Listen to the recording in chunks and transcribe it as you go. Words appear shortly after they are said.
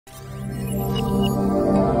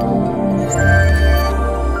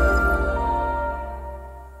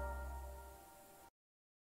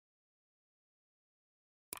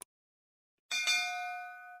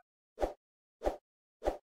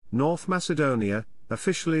North Macedonia,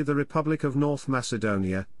 officially the Republic of North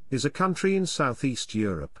Macedonia, is a country in southeast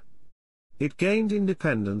Europe. It gained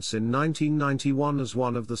independence in 1991 as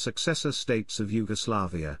one of the successor states of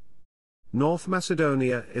Yugoslavia. North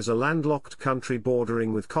Macedonia is a landlocked country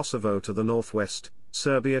bordering with Kosovo to the northwest,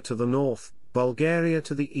 Serbia to the north, Bulgaria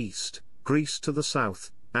to the east, Greece to the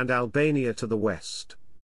south, and Albania to the west.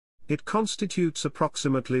 It constitutes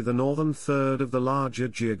approximately the northern third of the larger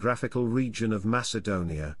geographical region of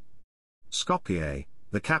Macedonia. Skopje,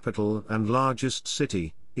 the capital and largest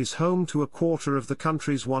city, is home to a quarter of the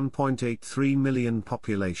country's 1.83 million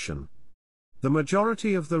population. The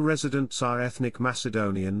majority of the residents are ethnic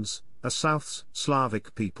Macedonians, a South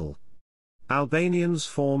Slavic people. Albanians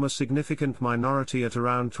form a significant minority at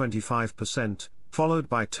around 25%, followed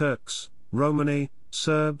by Turks, Romani,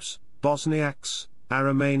 Serbs, Bosniaks,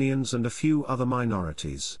 Aromanians and a few other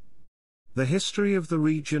minorities. The history of the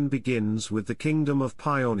region begins with the Kingdom of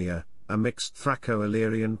Paeonia, a mixed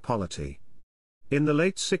Thraco-Illyrian polity. In the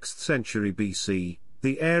late 6th century BC,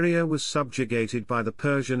 the area was subjugated by the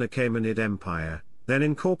Persian Achaemenid Empire, then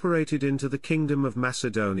incorporated into the Kingdom of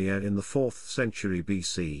Macedonia in the 4th century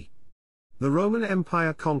BC. The Roman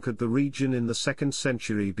Empire conquered the region in the 2nd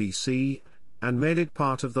century BC, and made it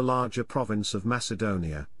part of the larger province of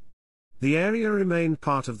Macedonia. The area remained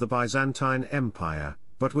part of the Byzantine Empire,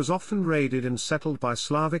 but was often raided and settled by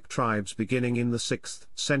Slavic tribes beginning in the 6th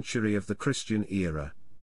century of the Christian era.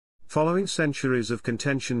 Following centuries of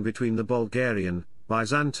contention between the Bulgarian,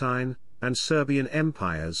 Byzantine, and Serbian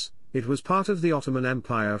empires, it was part of the Ottoman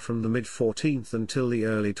Empire from the mid-14th until the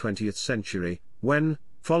early 20th century, when,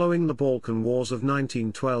 following the Balkan Wars of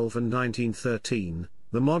 1912 and 1913,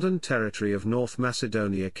 the modern territory of North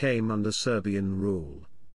Macedonia came under Serbian rule.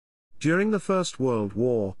 During the First World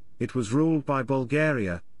War, it was ruled by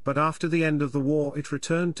Bulgaria, but after the end of the war it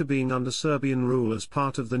returned to being under Serbian rule as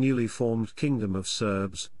part of the newly formed Kingdom of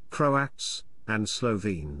Serbs, Croats, and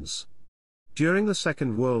Slovenes. During the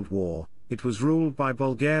Second World War, it was ruled by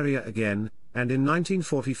Bulgaria again, and in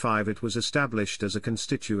 1945 it was established as a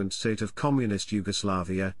constituent state of communist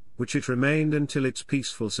Yugoslavia, which it remained until its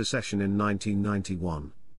peaceful secession in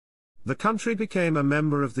 1991. The country became a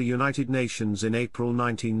member of the United Nations in April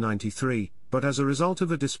 1993, but as a result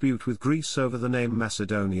of a dispute with Greece over the name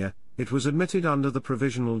Macedonia, it was admitted under the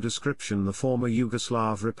provisional description the former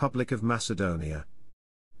Yugoslav Republic of Macedonia.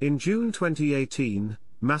 In June 2018,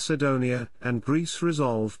 Macedonia and Greece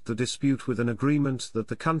resolved the dispute with an agreement that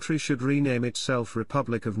the country should rename itself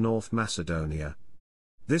Republic of North Macedonia.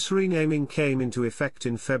 This renaming came into effect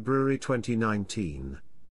in February 2019.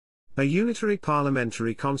 A unitary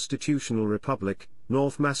parliamentary constitutional republic,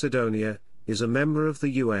 North Macedonia is a member of the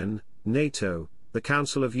UN, NATO, the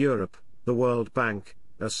Council of Europe, the World Bank,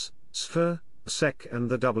 US, SFR, SEC and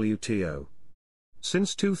the WTO.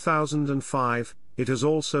 Since 2005, it has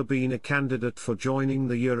also been a candidate for joining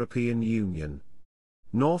the European Union.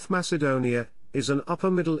 North Macedonia is an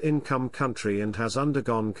upper-middle-income country and has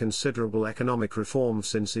undergone considerable economic reform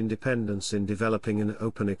since independence in developing an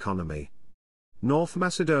open economy. North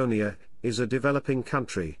Macedonia is a developing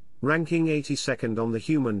country, ranking 82nd on the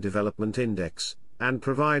Human Development Index, and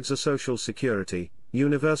provides a social security,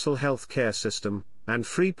 universal health care system, and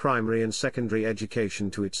free primary and secondary education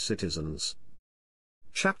to its citizens.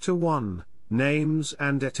 Chapter 1. Names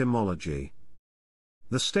and Etymology.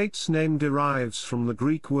 The state's name derives from the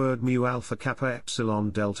Greek word mu alpha kappa epsilon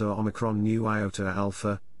delta omicron nu iota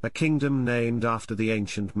alpha, a kingdom named after the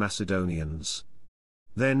ancient Macedonians.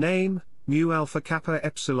 Their name, mu alpha kappa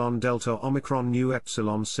epsilon delta omicron nu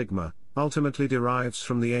epsilon sigma, ultimately derives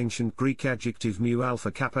from the ancient Greek adjective mu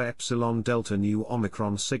alpha kappa epsilon delta nu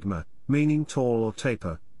omicron sigma, meaning tall or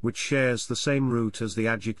taper, which shares the same root as the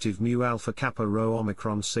adjective mu alpha kappa rho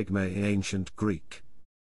omicron sigma in ancient Greek.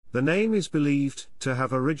 The name is believed to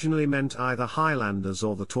have originally meant either highlanders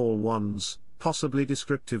or the tall ones, possibly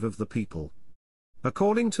descriptive of the people.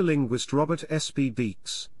 According to linguist Robert S. B.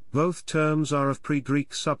 Beeks, both terms are of pre-Greek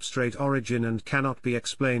substrate origin and cannot be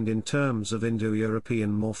explained in terms of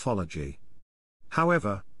Indo-European morphology.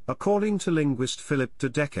 However, according to linguist Philip de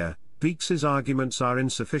Decker, Beeks's arguments are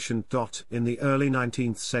insufficient. In the early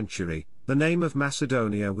 19th century, the name of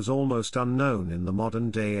Macedonia was almost unknown in the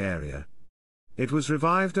modern-day area. It was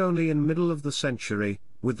revived only in middle of the century,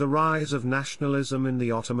 with the rise of nationalism in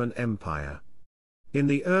the Ottoman Empire. In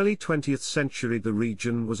the early 20th century the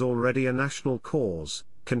region was already a national cause,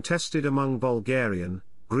 contested among Bulgarian,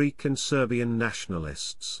 Greek and Serbian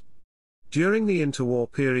nationalists. During the interwar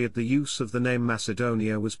period the use of the name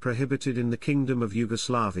Macedonia was prohibited in the Kingdom of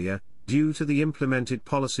Yugoslavia, due to the implemented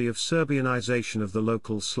policy of Serbianization of the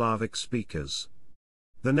local Slavic speakers.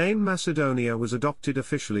 The name Macedonia was adopted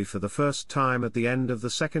officially for the first time at the end of the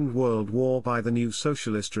Second World War by the new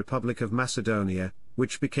Socialist Republic of Macedonia,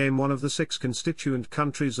 which became one of the 6 constituent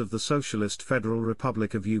countries of the Socialist Federal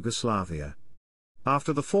Republic of Yugoslavia.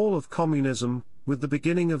 After the fall of communism, with the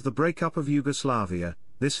beginning of the breakup of Yugoslavia,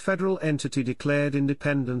 this federal entity declared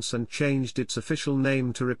independence and changed its official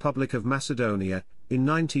name to Republic of Macedonia, in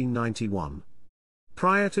 1991.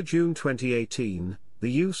 Prior to June 2018, the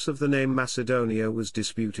use of the name Macedonia was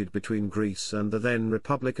disputed between Greece and the then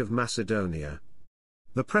Republic of Macedonia.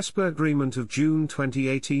 The Prespa Agreement of June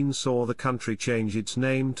 2018 saw the country change its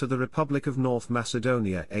name to the Republic of North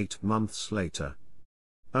Macedonia 8 months later.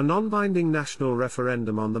 A non-binding national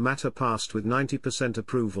referendum on the matter passed with 90%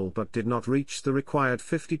 approval but did not reach the required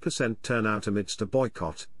 50% turnout amidst a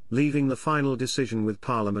boycott, leaving the final decision with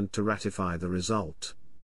Parliament to ratify the result.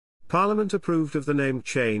 Parliament approved of the name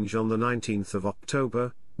change on the 19th of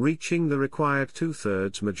October, reaching the required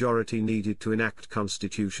 2/3 majority needed to enact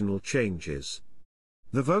constitutional changes.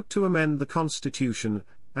 The vote to amend the constitution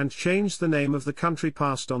and change the name of the country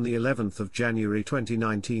passed on the 11th of January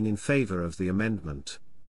 2019 in favor of the amendment.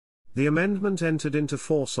 The amendment entered into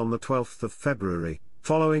force on the 12th of February,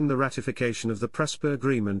 following the ratification of the Prespa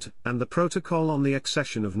Agreement and the protocol on the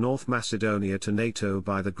accession of North Macedonia to NATO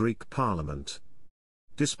by the Greek Parliament.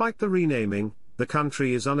 Despite the renaming, the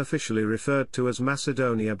country is unofficially referred to as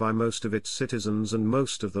Macedonia by most of its citizens and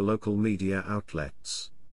most of the local media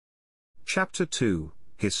outlets. Chapter 2,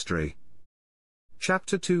 History.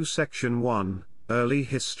 Chapter 2 Section 1, Early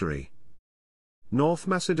History. North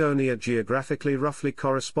Macedonia geographically roughly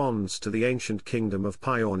corresponds to the ancient Kingdom of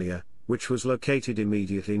Paeonia, which was located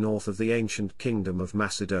immediately north of the ancient Kingdom of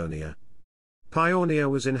Macedonia. Paeonia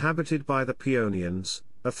was inhabited by the Paeonians,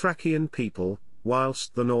 a Thracian people,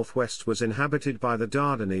 whilst the northwest was inhabited by the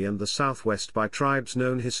Dardani and the southwest by tribes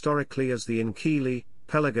known historically as the Inkyli,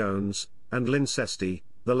 Pelagones, and Lyncesti.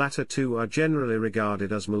 The latter two are generally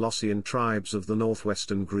regarded as Molossian tribes of the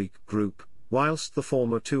northwestern Greek group, whilst the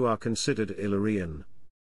former two are considered Illyrian.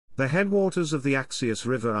 The headwaters of the Axios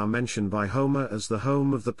River are mentioned by Homer as the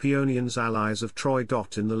home of the Paeonians' allies of Troy.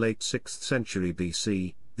 In the late 6th century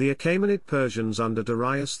BC, the Achaemenid Persians under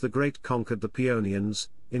Darius the Great conquered the Paeonians,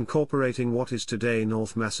 incorporating what is today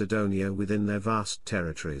North Macedonia within their vast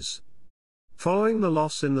territories. Following the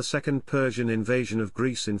loss in the Second Persian invasion of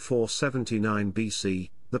Greece in 479 BC,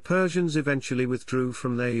 the Persians eventually withdrew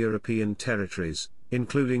from their European territories,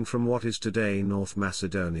 including from what is today North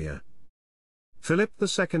Macedonia. Philip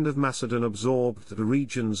II of Macedon absorbed the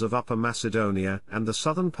regions of Upper Macedonia and the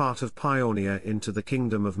southern part of Paeonia into the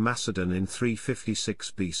Kingdom of Macedon in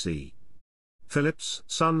 356 BC. Philip's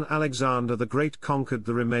son Alexander the Great conquered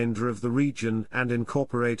the remainder of the region and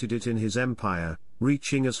incorporated it in his empire,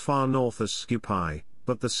 reaching as far north as Skopje,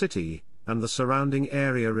 but the city and the surrounding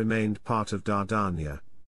area remained part of Dardania.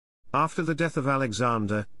 After the death of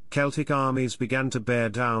Alexander, Celtic armies began to bear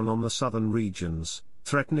down on the southern regions,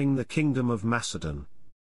 threatening the Kingdom of Macedon.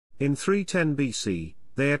 In 310 BC,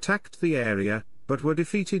 they attacked the area, but were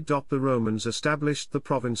defeated. The Romans established the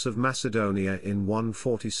province of Macedonia in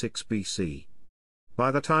 146 BC. By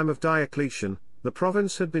the time of Diocletian, the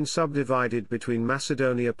province had been subdivided between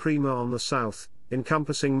Macedonia Prima on the south,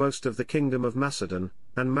 encompassing most of the Kingdom of Macedon,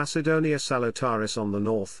 and Macedonia Salutaris on the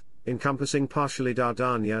north, encompassing partially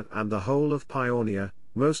Dardania and the whole of Paeonia.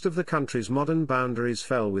 Most of the country's modern boundaries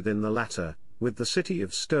fell within the latter, with the city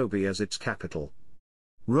of Skopje as its capital.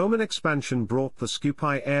 Roman expansion brought the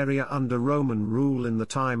Skopje area under Roman rule in the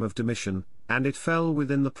time of Domitian, and it fell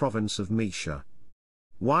within the province of Moesia.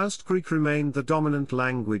 Whilst Greek remained the dominant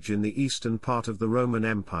language in the eastern part of the Roman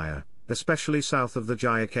Empire, especially south of the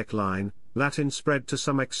Jaiacic line, Latin spread to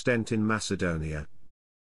some extent in Macedonia.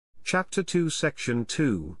 Chapter 2 Section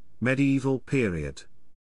 2, Medieval Period.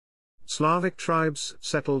 Slavic tribes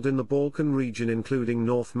settled in the Balkan region including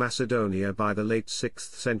North Macedonia by the late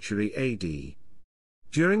 6th century AD.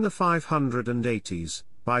 During the 580s,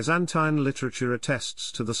 Byzantine literature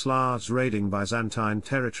attests to the Slavs raiding Byzantine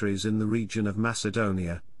territories in the region of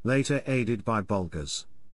Macedonia, later aided by Bulgars.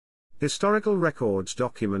 Historical records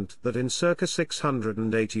document that in circa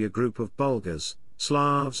 680 a group of Bulgars,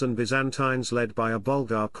 Slavs and Byzantines led by a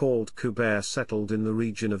Bulgar called Kuber settled in the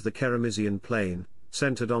region of the Keramisian plain,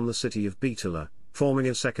 centered on the city of Bitola, forming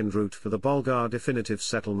a second route for the Bulgar definitive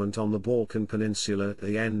settlement on the Balkan Peninsula at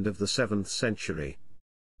the end of the 7th century.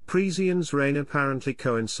 Presian's reign apparently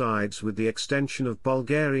coincides with the extension of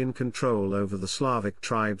Bulgarian control over the Slavic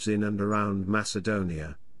tribes in and around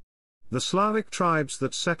Macedonia. The Slavic tribes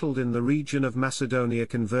that settled in the region of Macedonia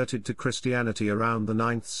converted to Christianity around the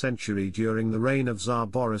 9th century during the reign of Tsar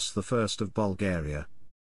Boris I of Bulgaria.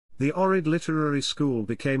 The Ohrid Literary School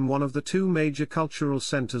became one of the two major cultural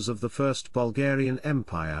centers of the First Bulgarian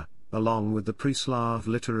Empire, along with the Preslav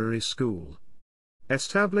Literary School.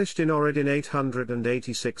 Established in Ohrid in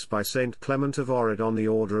 886 by Saint Clement of Ohrid on the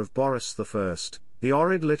order of Boris I, the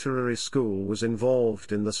Ohrid Literary School was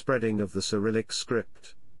involved in the spreading of the Cyrillic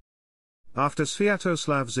script. After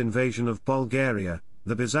Sviatoslav's invasion of Bulgaria,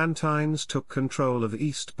 the Byzantines took control of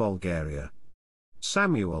East Bulgaria.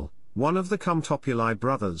 Samuel, one of the Comtopuli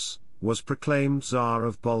brothers, was proclaimed Tsar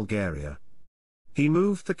of Bulgaria. He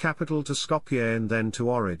moved the capital to Skopje and then to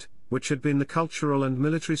Ohrid, which had been the cultural and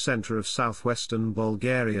military center of southwestern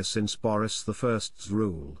Bulgaria since Boris I's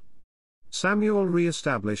rule. Samuel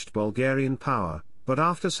re-established Bulgarian power, but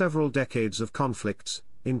after several decades of conflicts,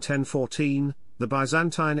 in 1014, the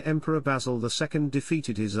Byzantine Emperor Basil II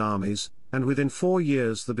defeated his armies, and within 4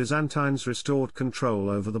 years the Byzantines restored control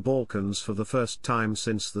over the Balkans for the first time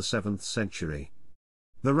since the 7th century.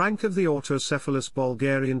 The rank of the autocephalous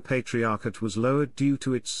Bulgarian Patriarchate was lowered due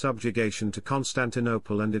to its subjugation to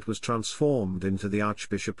Constantinople, and it was transformed into the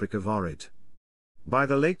Archbishopric of Ohrid. By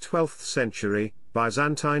the late 12th century,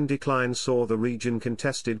 Byzantine decline saw the region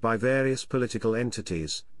contested by various political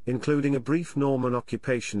entities, including a brief Norman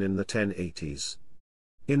occupation in the 1080s.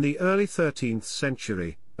 In the early 13th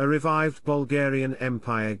century, a revived Bulgarian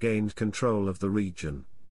Empire gained control of the region.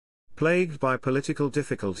 Plagued by political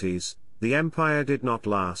difficulties, the empire did not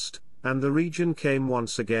last, and the region came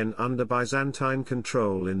once again under Byzantine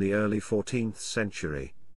control in the early 14th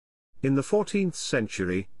century. In the 14th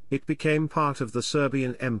century, it became part of the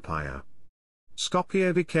Serbian Empire.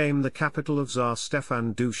 Skopje became the capital of Tsar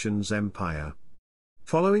Stefan Dušan's empire.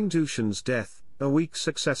 Following Dušan's death, a weak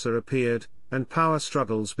successor appeared, and power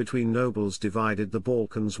struggles between nobles divided the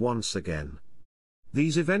Balkans once again.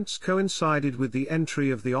 These events coincided with the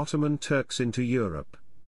entry of the Ottoman Turks into Europe.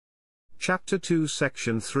 Chapter 2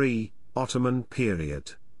 Section 3, Ottoman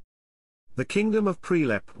Period. The Kingdom of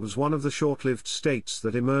Prelep was one of the short-lived states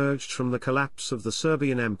that emerged from the collapse of the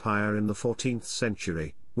Serbian Empire in the 14th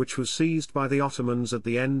century, which was seized by the Ottomans at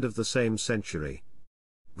the end of the same century.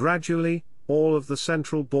 Gradually, all of the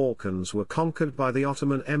Central Balkans were conquered by the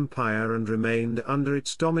Ottoman Empire and remained under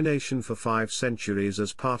its domination for 5 centuries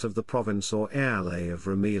as part of the province or Eyalet of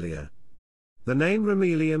Rumelia. The name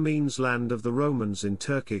Rumelia means land of the Romans in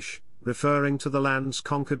Turkish, referring to the lands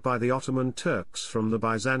conquered by the Ottoman Turks from the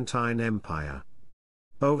Byzantine Empire.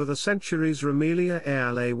 Over the centuries Rumelia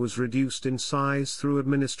Eyalet was reduced in size through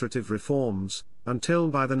administrative reforms, until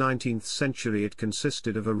by the 19th century it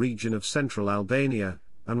consisted of a region of central Albania,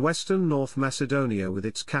 and western North Macedonia with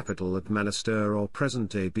its capital at Manastir or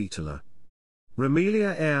present-day Bitola.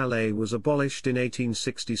 Rumelia Eyalet was abolished in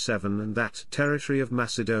 1867 and that territory of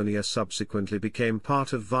Macedonia subsequently became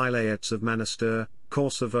part of vilayets of Manastir,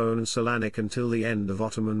 Kosovo and Selanik until the end of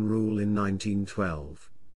Ottoman rule in 1912.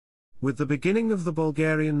 With the beginning of the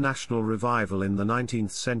Bulgarian national revival in the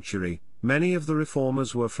 19th century, many of the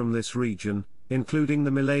reformers were from this region, including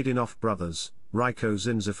the Miladinov brothers, Ryko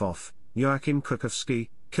Zinzifov, Joachim Krukovsky,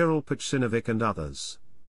 Kirill Pachsinovic and others.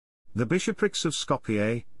 The bishoprics of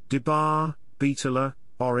Skopje, Dibar, Bitola,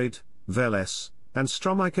 Ohrid, Veles, and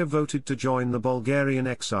Stromica voted to join the Bulgarian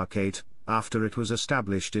Exarchate, after it was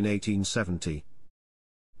established in 1870.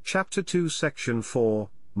 Chapter 2 Section 4,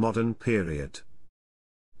 Modern Period.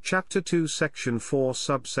 Chapter 2 Section 4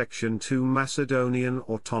 Subsection 2 Macedonian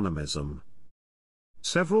Autonomism.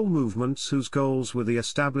 Several movements whose goals were the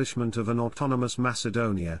establishment of an autonomous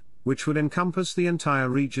Macedonia, which would encompass the entire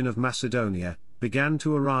region of Macedonia, began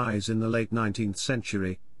to arise in the late 19th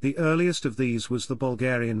century. The earliest of these was the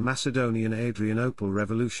Bulgarian Macedonian Adrianople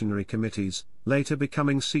Revolutionary Committees, later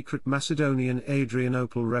becoming Secret Macedonian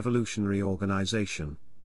Adrianople Revolutionary Organization.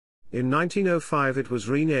 In 1905 it was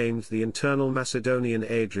renamed the Internal Macedonian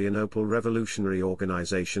Adrianople Revolutionary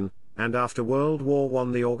Organization, and after World War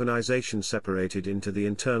I the organization separated into the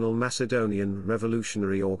Internal Macedonian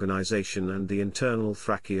Revolutionary Organization and the Internal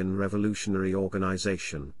Thracian Revolutionary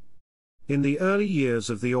Organization. In the early years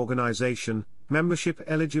of the organization, membership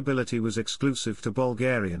eligibility was exclusive to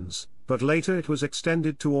Bulgarians, but later it was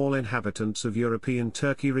extended to all inhabitants of European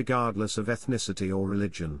Turkey regardless of ethnicity or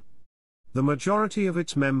religion. The majority of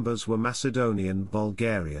its members were Macedonian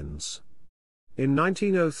Bulgarians. In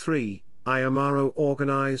 1903, Iamaro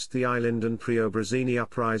organized the Island and Preobrazheni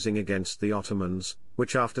uprising against the Ottomans,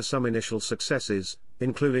 which after some initial successes,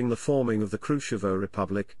 including the forming of the Kosovo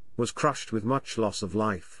Republic, was crushed with much loss of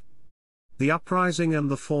life. The uprising and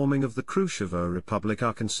the forming of the Kosovo Republic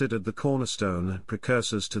are considered the cornerstone and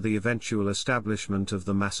precursors to the eventual establishment of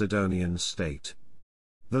the Macedonian state.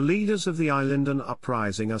 The leaders of the Islandan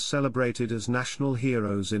uprising are celebrated as national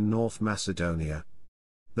heroes in North Macedonia.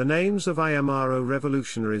 The names of IMRO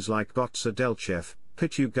revolutionaries like Goca Delchev,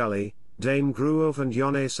 Pitu Gully, Dame Gruov and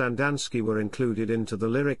Yone Sandansky were included into the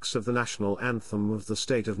lyrics of the national anthem of the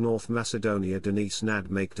state of North Macedonia, Denise Nad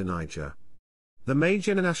Makedonija. The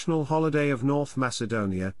major national holiday of North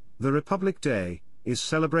Macedonia, the Republic Day, is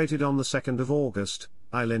celebrated on the 2nd of August,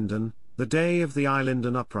 Ilinden, the day of the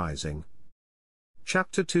Ilinden Uprising.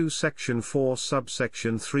 Chapter 2 Section 4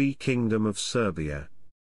 Subsection 3 Kingdom of Serbia.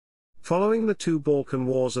 Following the two Balkan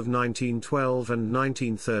Wars of 1912 and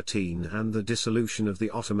 1913 and the dissolution of the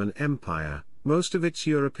Ottoman Empire, most of its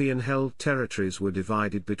European-held territories were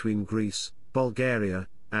divided between Greece, Bulgaria,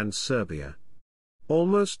 and Serbia.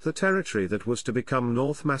 Almost the territory that was to become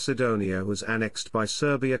North Macedonia was annexed by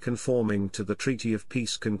Serbia, conforming to the Treaty of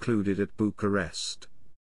Peace concluded at Bucharest.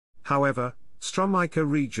 However, Strumica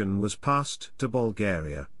region was passed to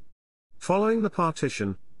Bulgaria. Following the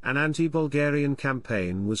partition, an anti-Bulgarian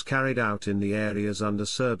campaign was carried out in the areas under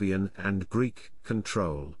Serbian and Greek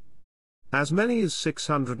control. As many as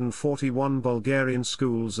 641 Bulgarian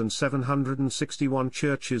schools and 761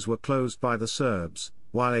 churches were closed by the Serbs,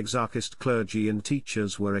 while exarchist clergy and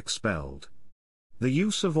teachers were expelled. The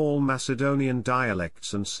use of all Macedonian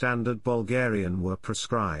dialects and Standard Bulgarian were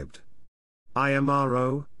prescribed.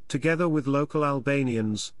 IMRO, together with local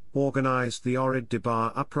Albanians, organized the Ohrid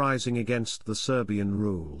Debar uprising against the Serbian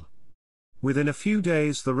rule. Within a few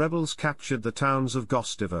days the rebels captured the towns of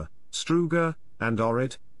Gostivar, Struga, and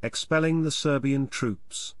Ohrid, expelling the Serbian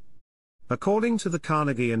troops. According to the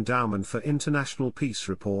Carnegie Endowment for International Peace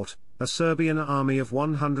report, a Serbian army of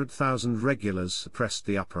 100,000 regulars suppressed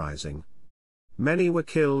the uprising. Many were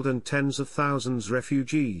killed and tens of thousands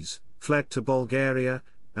refugees fled to Bulgaria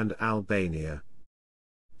and Albania.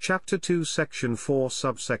 Chapter 2 Section 4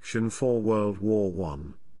 Subsection 4 World War I.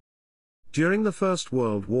 During the First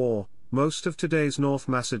World War, most of today's North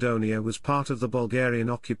Macedonia was part of the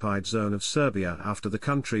Bulgarian-occupied zone of Serbia after the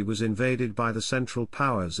country was invaded by the Central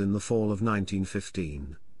Powers in the fall of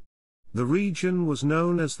 1915. The region was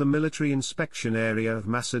known as the Military Inspection Area of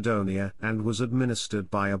Macedonia and was administered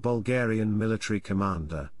by a Bulgarian military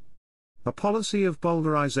commander. A policy of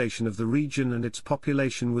Bulgarization of the region and its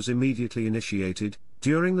population was immediately initiated.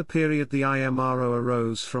 During the period the IMRO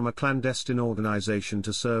arose from a clandestine organization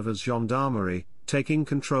to serve as gendarmerie, taking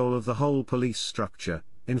control of the whole police structure,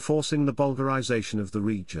 enforcing the Bulgarization of the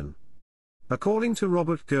region. According to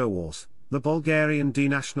Robert Gerwarth, the Bulgarian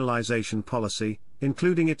denationalization policy,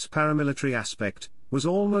 including its paramilitary aspect, was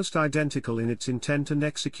almost identical in its intent and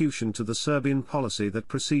execution to the Serbian policy that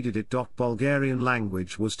preceded it. Bulgarian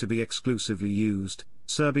language was to be exclusively used,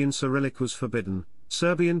 Serbian Cyrillic was forbidden,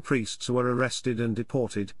 Serbian priests were arrested and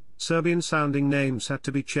deported, Serbian-sounding names had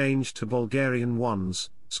to be changed to Bulgarian ones,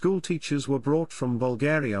 school teachers were brought from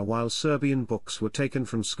Bulgaria while Serbian books were taken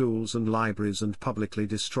from schools and libraries and publicly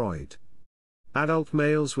destroyed. Adult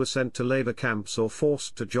males were sent to labor camps or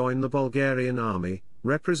forced to join the Bulgarian army,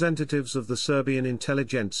 representatives of the Serbian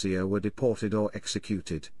intelligentsia were deported or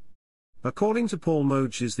executed. According to Paul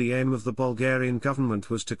Moges, the aim of the Bulgarian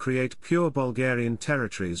government was to create pure Bulgarian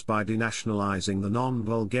territories by denationalizing the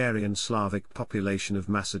non-Bulgarian Slavic population of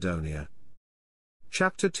Macedonia.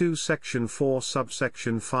 Chapter 2 Section 4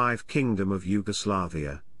 Subsection 5 Kingdom of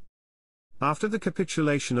Yugoslavia. After the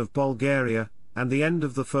capitulation of Bulgaria, and the end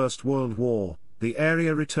of the First World War, the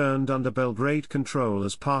area returned under Belgrade control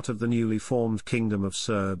as part of the newly formed Kingdom of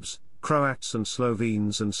Serbs, Croats and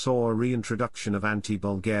Slovenes, and saw a reintroduction of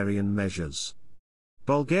anti-Bulgarian measures.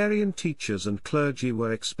 Bulgarian teachers and clergy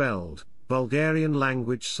were expelled, Bulgarian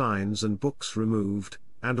language signs and books removed,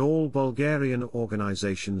 and all Bulgarian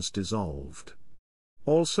organizations dissolved.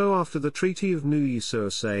 Also after the Treaty of Neuilly sur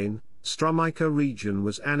Seine, Strumica region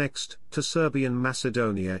was annexed to Serbian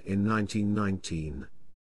Macedonia in 1919.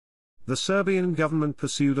 The Serbian government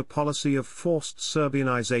pursued a policy of forced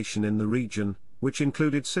Serbianization in the region, which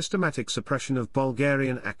included systematic suppression of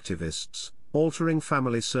Bulgarian activists, altering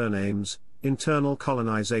family surnames, internal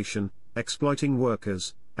colonization, exploiting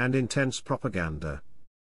workers, and intense propaganda.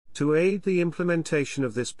 To aid the implementation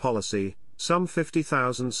of this policy, some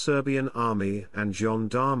 50,000 Serbian army and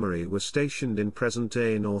gendarmerie were stationed in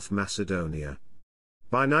present-day North Macedonia.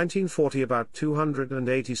 By 1940 about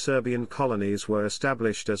 280 Serbian colonies were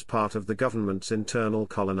established as part of the government's internal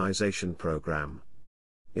colonization program.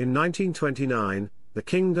 In 1929, the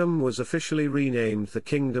kingdom was officially renamed the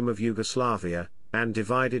Kingdom of Yugoslavia, and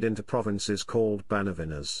divided into provinces called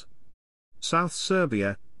Banovinas. South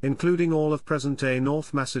Serbia, including all of present-day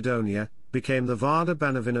North Macedonia, became the Vada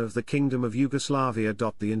Banovina of the Kingdom of Yugoslavia.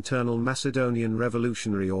 The Internal Macedonian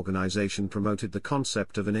Revolutionary Organization promoted the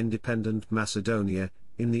concept of an independent Macedonia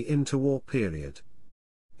in the interwar period.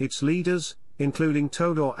 Its leaders, including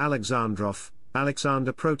Todor Alexandrov,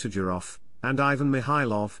 Alexander Protogerov, and Ivan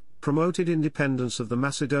Mihailov, promoted independence of the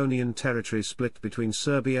Macedonian territory split between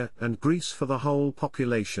Serbia and Greece for the whole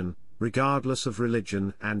population, regardless of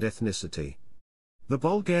religion and ethnicity. The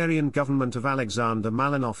Bulgarian government of Alexander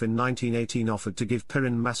Malinov in 1918 offered to give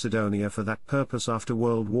Pirin Macedonia for that purpose after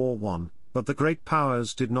World War I, but the great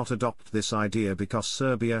powers did not adopt this idea because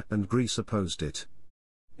Serbia and Greece opposed it.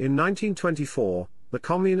 In 1924, the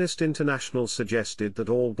Communist International suggested that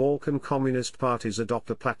all Balkan communist parties adopt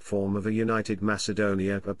a platform of a united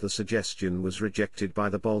Macedonia, but the suggestion was rejected by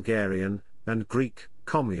the Bulgarian and Greek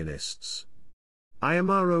communists.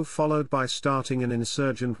 IMRO followed by starting an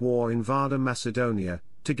insurgent war in Varda Macedonia,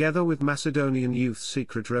 together with Macedonian Youth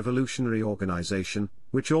Secret Revolutionary Organization,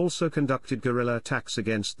 which also conducted guerrilla attacks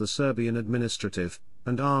against the Serbian administrative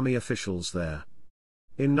and army officials there.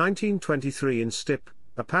 In 1923 in Stip,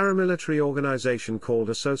 a paramilitary organization called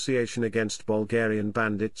Association Against Bulgarian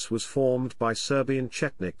Bandits was formed by Serbian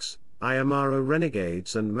Chetniks, IMRO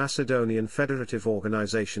renegades and Macedonian Federative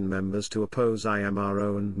Organization members to oppose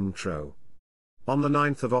IMRO and MTRO. On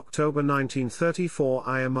 9 October 1934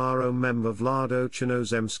 IMRO member Vlado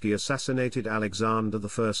Chernozemski assassinated Alexander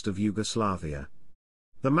I of Yugoslavia.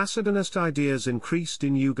 The Macedonist ideas increased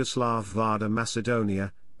in Yugoslav Varda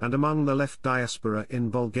Macedonia, and among the left diaspora in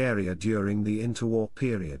Bulgaria during the interwar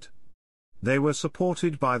period. They were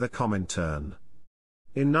supported by the Comintern.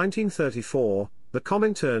 In 1934, the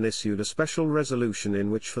Comintern issued a special resolution in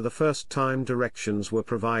which for the first time directions were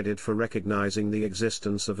provided for recognizing the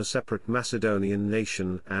existence of a separate Macedonian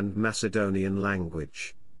nation and Macedonian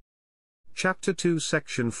language. Chapter 2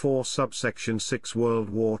 Section 4 Subsection 6 World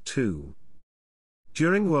War II.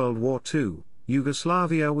 During World War II,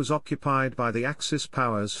 Yugoslavia was occupied by the Axis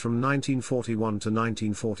powers from 1941 to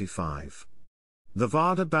 1945. The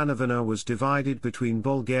Varda Banovina was divided between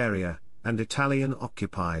Bulgaria and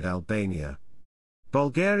Italian-occupied Albania.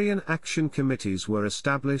 Bulgarian action committees were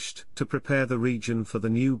established to prepare the region for the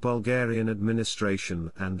new Bulgarian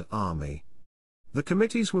administration and army. The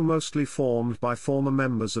committees were mostly formed by former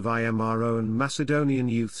members of IMRO and Macedonian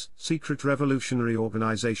Youth Secret Revolutionary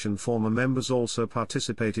Organization. Former members also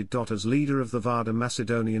participated. As leader of the Varda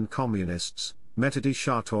Macedonian Communists, Metodi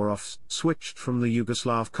Shatorov switched from the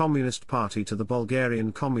Yugoslav Communist Party to the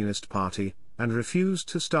Bulgarian Communist Party, and refused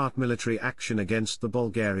to start military action against the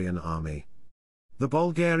Bulgarian army. The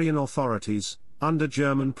Bulgarian authorities, under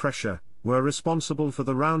German pressure, were responsible for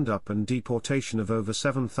the roundup and deportation of over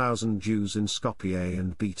 7,000 Jews in Skopje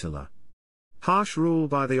and Bitola. Harsh rule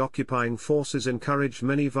by the occupying forces encouraged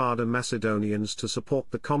many Varda Macedonians to support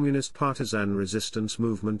the communist partisan resistance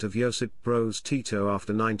movement of Josip Broz Tito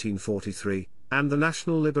after 1943, and the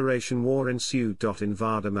National Liberation War ensued. In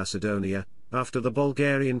Varda Macedonia, after the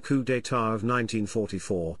Bulgarian coup d'état of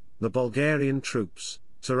 1944, the Bulgarian troops,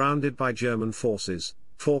 surrounded by German forces,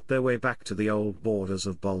 fought their way back to the old borders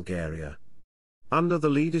of Bulgaria. Under the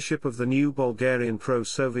leadership of the new Bulgarian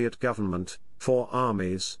pro-Soviet government, 4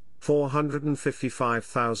 armies,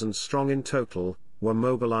 455,000 strong in total, were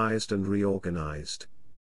mobilized and reorganized.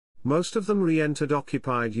 Most of them re-entered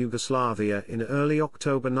occupied Yugoslavia in early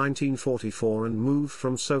October 1944 and moved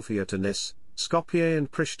from Sofia to Nis, Skopje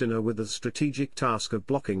and Pristina with the strategic task of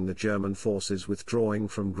blocking the German forces withdrawing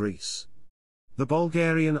from Greece. The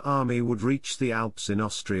Bulgarian army would reach the Alps in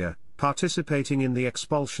Austria, participating in the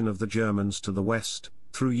expulsion of the Germans to the west,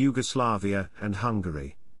 through Yugoslavia and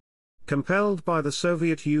Hungary. Compelled by the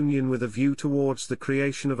Soviet Union with a view towards the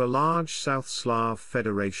creation of a large South Slav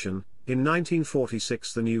federation, in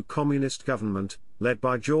 1946 the new communist government, led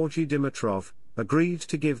by Georgy Dimitrov, agreed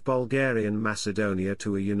to give Bulgarian Macedonia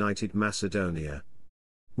to a united Macedonia.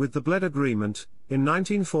 With the Bled Agreement, in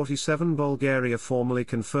 1947 Bulgaria formally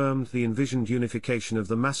confirmed the envisioned unification of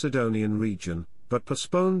the Macedonian region, but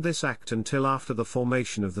postponed this act until after the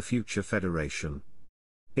formation of the future federation.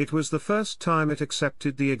 It was the first time it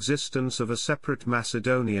accepted the existence of a separate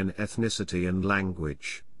Macedonian ethnicity and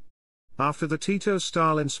language. After the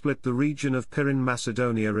Tito-Stalin split, the region of Pirin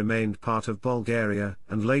Macedonia remained part of Bulgaria,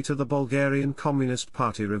 and later the Bulgarian Communist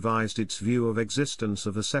Party revised its view of existence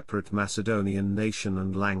of a separate Macedonian nation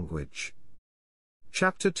and language.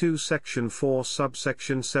 Chapter 2 Section 4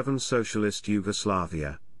 Subsection 7 Socialist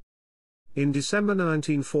Yugoslavia. In December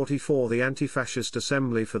 1944 the Anti-Fascist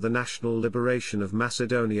Assembly for the National Liberation of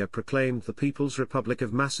Macedonia proclaimed the People's Republic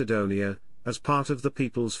of Macedonia as part of the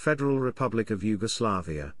People's Federal Republic of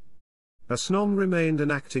Yugoslavia. A SNOM remained an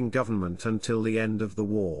acting government until the end of the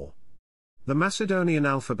war. The Macedonian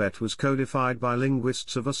alphabet was codified by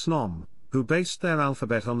linguists of a SNOM, who based their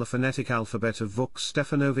alphabet on the phonetic alphabet of Vuk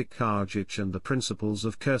Stefanovic Karadžić and the principles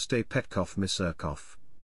of Krste Petkov Misirkov.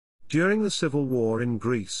 During the civil war in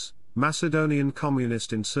Greece, Macedonian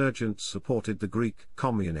communist insurgents supported the Greek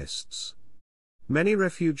communists. Many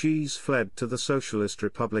refugees fled to the Socialist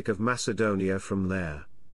Republic of Macedonia from there.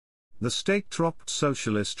 The state dropped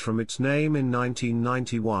socialist from its name in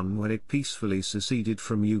 1991 when it peacefully seceded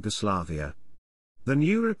from Yugoslavia. The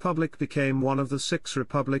new republic became one of the 6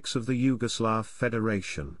 republics of the Yugoslav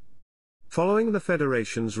Federation. Following the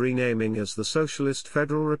federation's renaming as the Socialist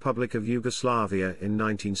Federal Republic of Yugoslavia in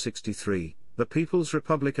 1963, the People's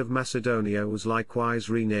Republic of Macedonia was likewise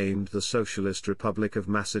renamed the Socialist Republic of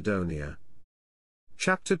Macedonia.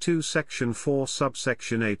 Chapter 2 Section 4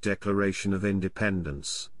 Subsection 8 Declaration of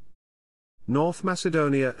Independence. North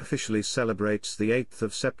Macedonia officially celebrates the 8th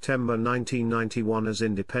of September 1991 as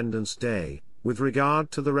Independence Day, with regard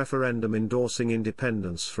to the referendum endorsing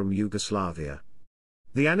independence from Yugoslavia.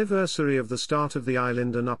 The anniversary of the start of the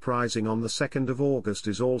Islandern Uprising on the 2nd of August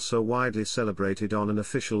is also widely celebrated on an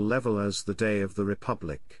official level as the Day of the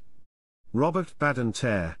Republic. Robert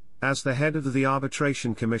Badinter, as the head of the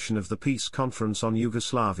Arbitration Commission of the Peace Conference on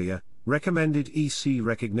Yugoslavia, recommended EC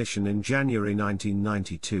recognition in January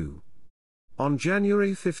 1992. On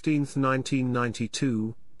January 15,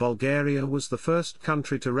 1992, Bulgaria was the first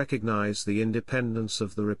country to recognize the independence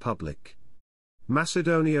of the Republic.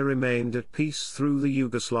 Macedonia remained at peace through the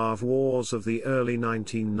Yugoslav wars of the early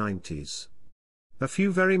 1990s. A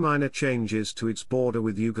few very minor changes to its border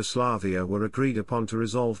with Yugoslavia were agreed upon to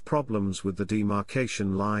resolve problems with the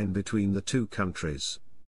demarcation line between the two countries.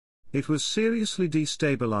 It was seriously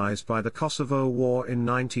destabilized by the Kosovo War in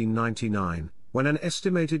 1999, when an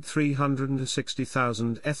estimated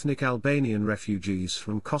 360,000 ethnic Albanian refugees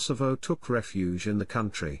from Kosovo took refuge in the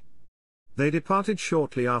country. They departed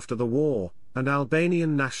shortly after the war, and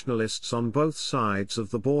Albanian nationalists on both sides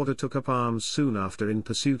of the border took up arms soon after in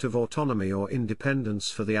pursuit of autonomy or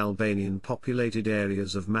independence for the Albanian populated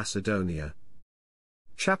areas of Macedonia.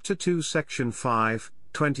 Chapter 2 Section 5,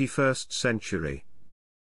 21st Century.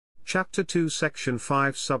 Chapter 2 Section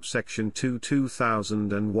 5 Subsection 2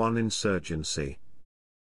 2001 Insurgency.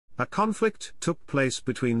 A conflict took place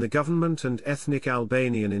between the government and ethnic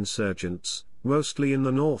Albanian insurgents, mostly in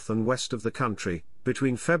the north and west of the country,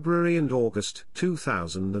 between February and August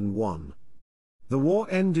 2001. The war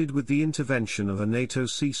ended with the intervention of a NATO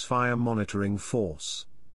ceasefire monitoring force.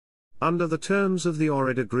 Under the terms of the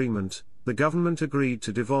Ohrid Agreement, the government agreed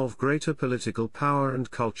to devolve greater political power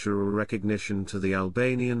and cultural recognition to the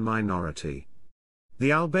Albanian minority.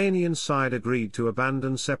 The Albanian side agreed to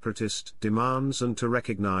abandon separatist demands and to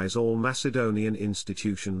recognize all Macedonian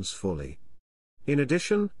institutions fully. In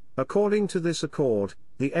addition, according to this accord,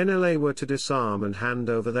 the NLA were to disarm and hand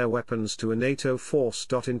over their weapons to a NATO force.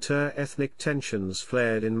 Inter-ethnic tensions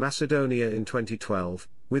flared in Macedonia in 2012,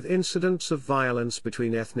 with incidents of violence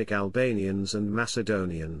between ethnic Albanians and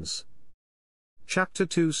Macedonians. Chapter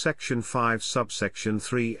 2 Section 5 Subsection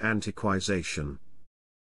 3 Antiquization.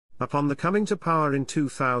 Upon the coming to power in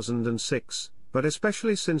 2006, but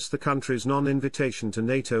especially since the country's non-invitation to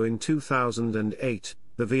NATO in 2008,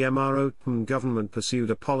 the VMRO government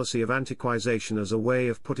pursued a policy of antiquization as a way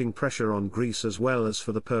of putting pressure on Greece as well as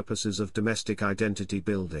for the purposes of domestic identity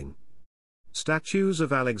building. Statues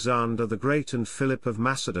of Alexander the Great and Philip of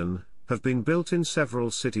Macedon have been built in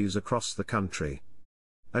several cities across the country.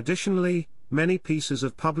 Additionally, many pieces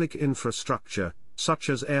of public infrastructure, such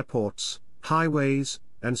as airports, highways,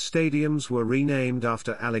 and stadiums were renamed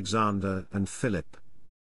after Alexander and Philip.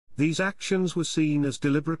 These actions were seen as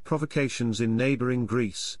deliberate provocations in neighboring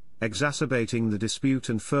Greece, exacerbating the dispute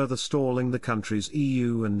and further stalling the country's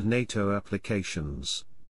EU and NATO applications.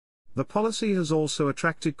 The policy has also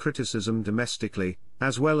attracted criticism domestically,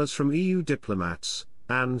 as well as from EU diplomats,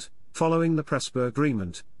 and, following the Prespa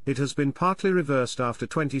Agreement, it has been partly reversed after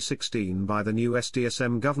 2016 by the new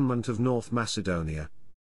SDSM government of North Macedonia.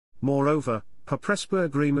 Moreover, per Prespa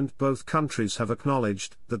Agreement both countries have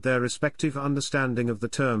acknowledged that their respective understanding of the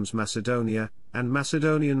terms Macedonia and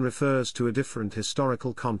Macedonian refers to a different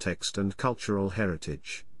historical context and cultural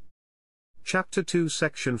heritage. Chapter 2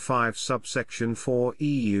 Section 5 Subsection 4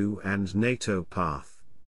 EU and NATO Path.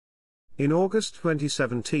 In August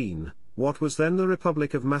 2017, what was then the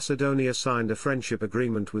Republic of Macedonia signed a friendship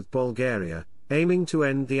agreement with Bulgaria, aiming to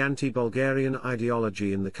end the anti-Bulgarian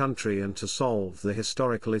ideology in the country and to solve the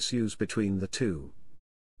historical issues between the two.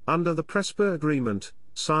 Under the Prespa Agreement,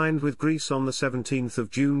 signed with Greece on the 17th of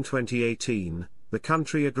June 2018, the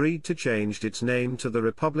country agreed to change its name to the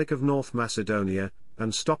Republic of North Macedonia,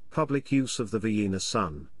 and stop public use of the Vienna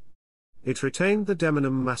Sun. It retained the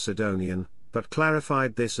demonym Macedonian, but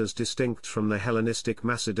clarified this as distinct from the Hellenistic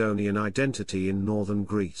Macedonian identity in northern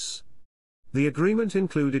Greece. The agreement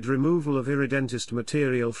included removal of irredentist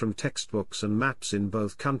material from textbooks and maps in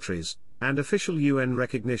both countries, and official UN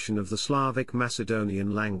recognition of the Slavic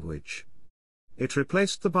Macedonian language. It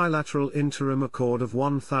replaced the bilateral interim accord of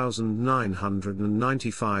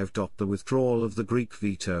 1995. The withdrawal of the Greek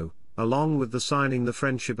veto, along with the signing the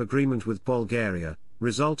friendship agreement with Bulgaria,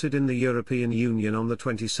 resulted in the European Union on the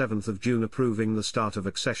 27th of June approving the start of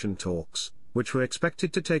accession talks, which were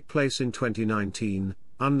expected to take place in 2019,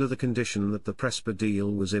 under the condition that the Prespa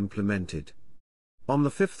deal was implemented. On the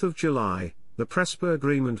 5th of July, the Prespa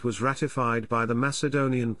agreement was ratified by the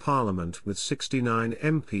Macedonian parliament with 69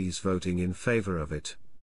 MPs voting in favor of it.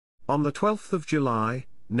 On the 12th of July,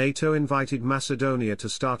 NATO invited Macedonia to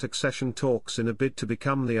start accession talks in a bid to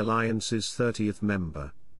become the alliance's 30th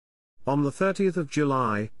member. On the 30th of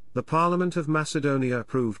July, the Parliament of Macedonia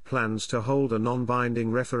approved plans to hold a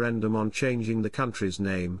non-binding referendum on changing the country's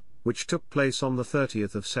name, which took place on the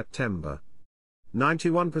 30th of September.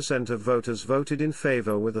 91% of voters voted in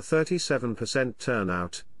favor with a 37%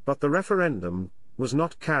 turnout, but the referendum was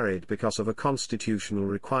not carried because of a constitutional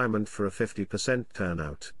requirement for a 50%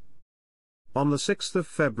 turnout. On the 6th of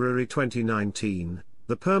February 2019,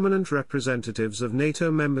 the permanent representatives of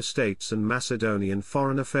NATO member states and Macedonian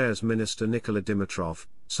Foreign Affairs Minister Nikola Dimitrov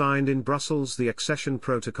signed in Brussels the accession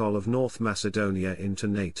protocol of North Macedonia into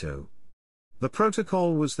NATO. The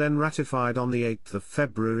protocol was then ratified on the 8th of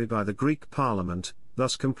February by the Greek Parliament,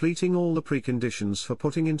 thus completing all the preconditions for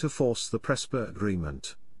putting into force the Prespa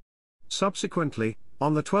agreement. Subsequently,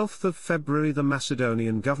 on the 12th of February the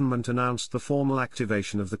Macedonian government announced the formal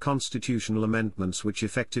activation of the constitutional amendments which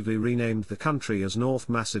effectively renamed the country as North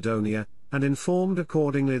Macedonia, and informed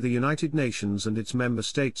accordingly the United Nations and its member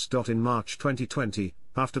states. In March 2020,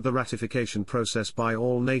 after the ratification process by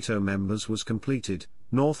all NATO members was completed,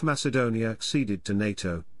 North Macedonia acceded to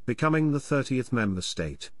NATO, becoming the 30th member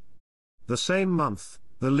state. The same month,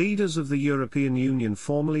 the leaders of the European Union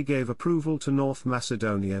formally gave approval to North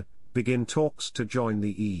Macedonia begin talks to join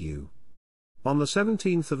the EU. On the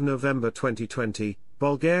 17th of November 2020,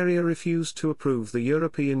 Bulgaria refused to approve the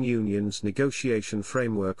European Union's negotiation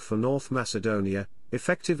framework for North Macedonia,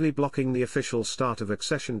 effectively blocking the official start of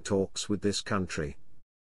accession talks with this country.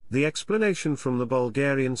 The explanation from the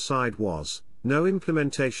Bulgarian side was, no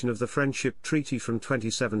implementation of the Friendship Treaty from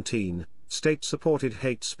 2017, state-supported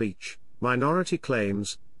hate speech, minority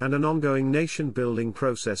claims, and an ongoing nation-building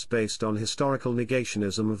process based on historical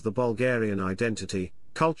negationism of the Bulgarian identity,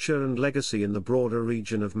 culture and legacy in the broader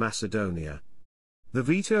region of Macedonia. The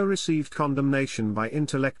veto received condemnation by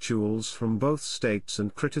intellectuals from both states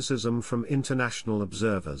and criticism from international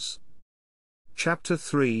observers. Chapter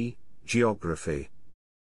 3, Geography.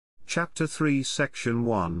 Chapter 3 Section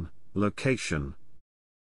 1, Location.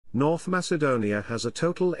 North Macedonia has a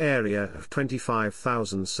total area of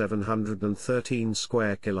 25,713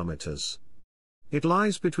 square kilometers. It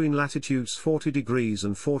lies between latitudes 40 degrees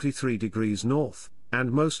and 43 degrees north,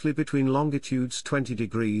 and mostly between longitudes 20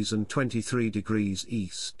 degrees and 23 degrees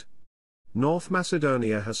east. North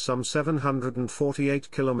Macedonia has some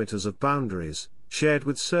 748 kilometers of boundaries, shared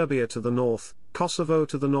with Serbia to the north, Kosovo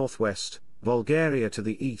to the northwest, Bulgaria to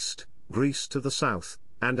the east, Greece to the south,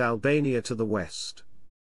 and Albania to the west.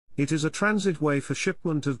 It is a transit way for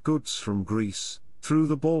shipment of goods from Greece, through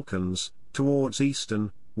the Balkans, towards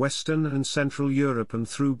Eastern, Western and Central Europe and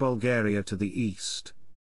through Bulgaria to the east.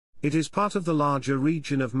 It is part of the larger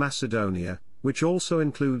region of Macedonia, which also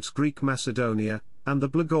includes Greek Macedonia, and the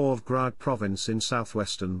Blagoevgrad province in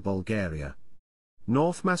southwestern Bulgaria.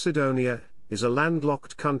 North Macedonia is a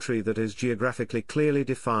landlocked country that is geographically clearly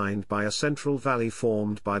defined by a central valley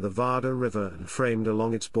formed by the Vardar River and framed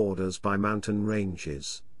along its borders by mountain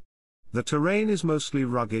ranges. The terrain is mostly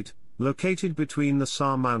rugged, located between the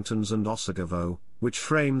Sar Mountains and Kosovo, which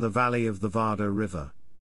frame the valley of the Vardar River.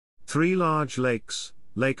 Three large lakes,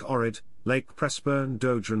 Lake Ohrid, Lake Prespa and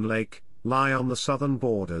Dodran Lake, lie on the southern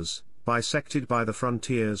borders, bisected by the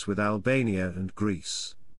frontiers with Albania and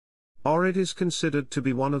Greece. Ohrid is considered to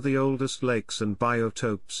be one of the oldest lakes and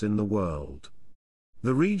biotopes in the world.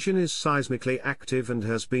 The region is seismically active and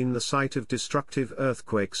has been the site of destructive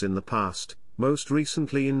earthquakes in the past, most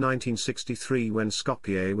recently in 1963 when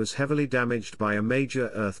Skopje was heavily damaged by a major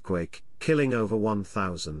earthquake, killing over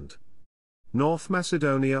 1,000. North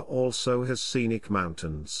Macedonia also has scenic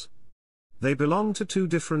mountains. They belong to two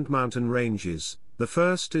different mountain ranges. The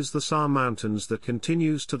first is the Sar Mountains that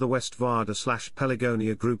continues to the West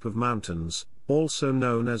Vardar/Pelagonia group of mountains, also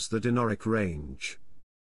known as the Dinaric Range.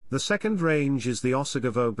 The second range is the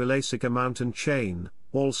Kosovo-Bilasica mountain chain,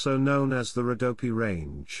 also known as the Rhodope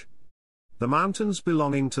Range. The mountains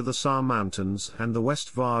belonging to the Sar Mountains and the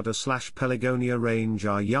West Vardar/Pelagonia range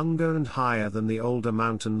are younger and higher than the older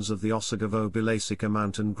mountains of the Osegovo-Bilasica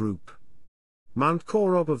mountain group. Mount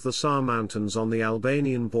Korob of the Sar Mountains on the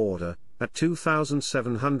Albanian border, at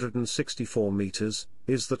 2,764 meters,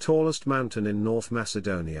 is the tallest mountain in North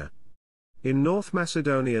Macedonia. In North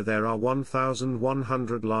Macedonia there are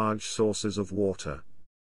 1,100 large sources of water.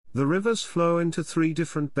 The rivers flow into three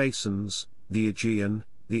different basins, the Aegean,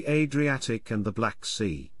 the Adriatic and the Black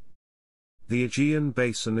Sea. The Aegean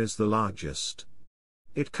basin is the largest.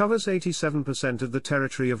 It covers 87% of the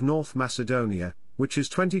territory of North Macedonia, which is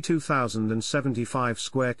 22,075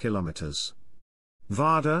 square kilometers.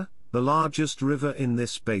 Vardar, the largest river in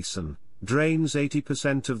this basin, drains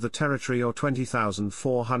 80% of the territory or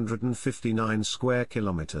 20,459 square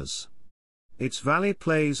kilometers. Its valley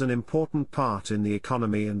plays an important part in the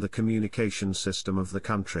economy and the communication system of the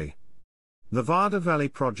country. The Vardar Valley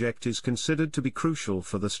project is considered to be crucial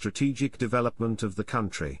for the strategic development of the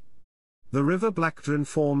country. The river Blackdrin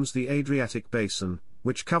forms the Adriatic basin,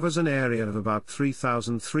 which covers an area of about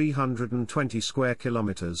 3,320 square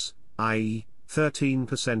kilometers, i.e.,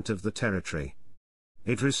 13% of the territory.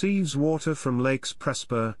 It receives water from lakes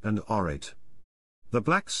Prespa and Ohrid. The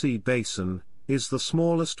Black Sea basin is the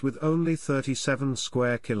smallest with only 37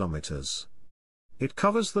 square kilometers. It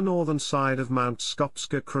covers the northern side of Mount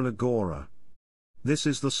Skopje Krunagora. This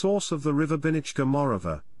is the source of the river Binichka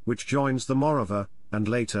Morava, which joins the Morava, and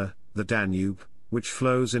later, the Danube, which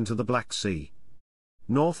flows into the Black Sea.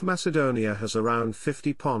 North Macedonia has around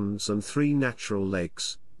 50 ponds and 3 natural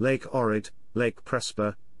lakes, Lake Ohrid, Lake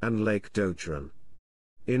Prespa, and Lake Dodran.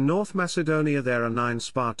 In North Macedonia there are 9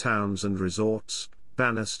 spa towns and resorts,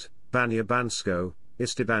 Banast, Banja Bansko,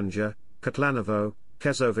 Istibanja, Kotlanovo,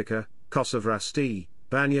 Kezovica, Kosovrasti,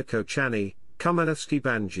 Banja Kočani, Kumanovski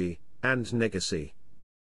Banji, and Negasi.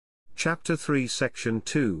 Chapter 3 Section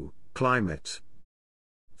 2, Climate.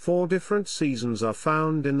 4 different seasons are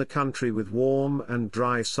found in the country with warm and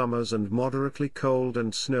dry summers and moderately cold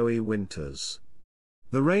and snowy winters.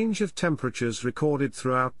 The range of temperatures recorded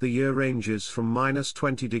throughout the year ranges from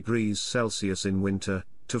 -20 degrees Celsius in winter,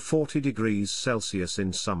 to 40 degrees Celsius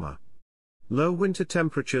in summer. Low winter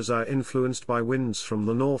temperatures are influenced by winds from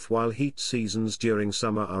the north while heat seasons during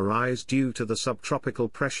summer arise due to the subtropical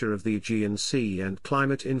pressure of the Aegean Sea and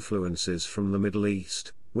climate influences from the Middle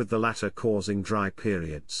East, with the latter causing dry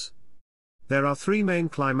periods. There are 3 main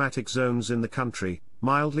climatic zones in the country: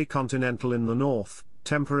 mildly continental in the north,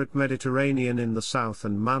 temperate Mediterranean in the south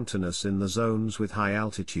and mountainous in the zones with high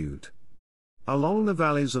altitude. Along the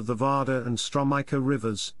valleys of the Vardar and Stromica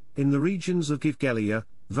rivers, in the regions of Givgelia,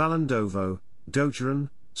 Valandovo, Dodran,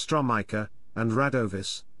 Stromica, and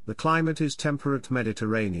Radovis, the climate is temperate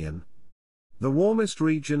Mediterranean. The warmest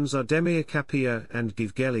regions are Demiakapia and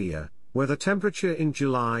Givgelia, where the temperature in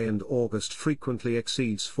July and August frequently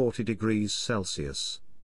exceeds 40 degrees Celsius.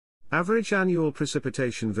 Average annual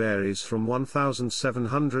precipitation varies from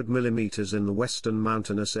 1,700 mm in the western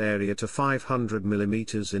mountainous area to 500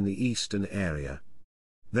 mm in the eastern area.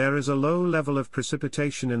 There is a low level of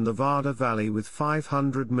precipitation in the Vardar Valley with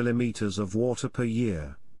 500 mm of water per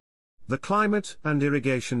year. The climate and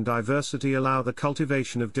irrigation diversity allow the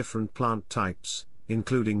cultivation of different plant types,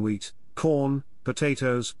 including wheat, corn,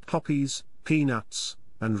 potatoes, poppies, peanuts,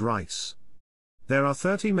 and rice. There are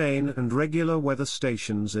 30 main and regular weather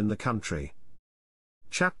stations in the country.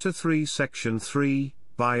 Chapter 3 Section 3,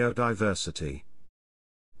 Biodiversity.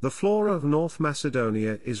 The flora of North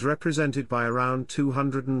Macedonia is represented by around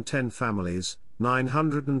 210 families,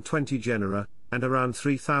 920 genera, and around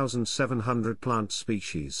 3,700 plant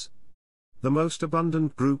species. The most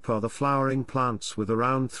abundant group are the flowering plants with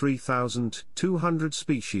around 3,200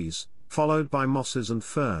 species, followed by mosses and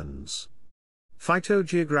ferns.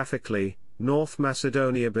 Phytogeographically, North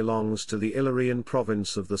Macedonia belongs to the Illyrian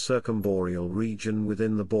province of the Circumboreal region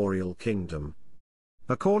within the Boreal Kingdom.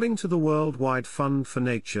 According to the Worldwide Fund for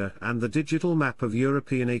Nature and the Digital Map of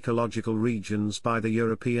European Ecological Regions by the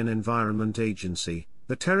European Environment Agency,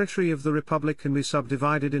 the territory of the Republic can be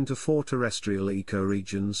subdivided into 4 terrestrial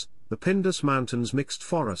ecoregions: the Pindus Mountains mixed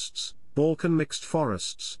forests, Balkan mixed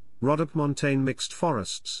forests, Rhodope montane mixed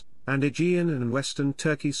forests, and Aegean and Western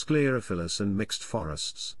Turkey sclerophyllous and mixed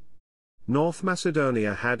forests. North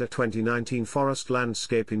Macedonia had a 2019 Forest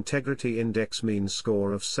Landscape Integrity Index mean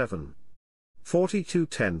score of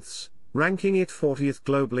 7.42, ranking it 40th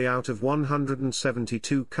globally out of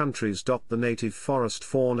 172 countries. The native forest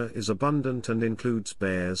fauna is abundant and includes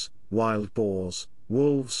bears, wild boars,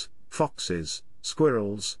 wolves, foxes,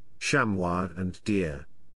 squirrels, chamois and deer.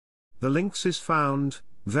 The lynx is found,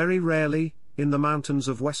 very rarely, in the mountains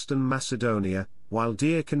of Western Macedonia, while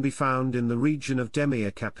deer can be found in the region of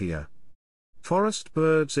Demia-Capia. Forest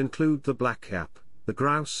birds include the blackcap, the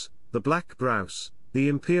grouse, the black grouse, the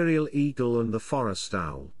imperial eagle and the forest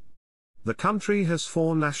owl. The country has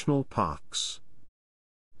 4 national parks.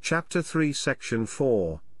 Chapter 3 Section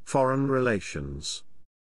 4, Foreign Relations.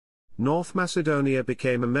 North Macedonia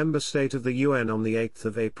became a member state of the UN on 8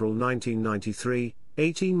 April 1993,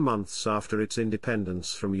 18 months after its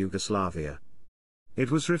independence from Yugoslavia. It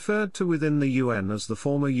was referred to within the UN as the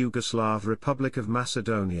former Yugoslav Republic of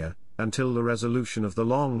Macedonia, until the resolution of the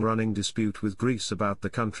long-running dispute with Greece about the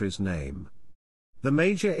country's name. The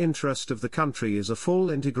major interest of the country is a full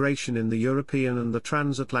integration in the European and the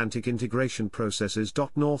transatlantic integration processes.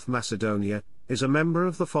 North Macedonia is a member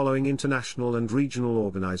of the following international and regional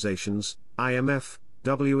organizations: IMF,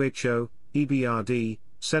 WHO, EBRD,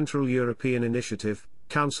 Central European Initiative,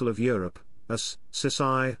 Council of Europe, US,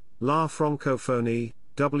 CISI, La Francophonie,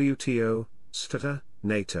 WTO, STATA,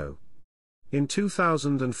 NATO. In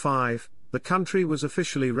 2005, the country was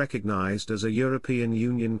officially recognized as a European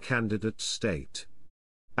Union candidate state.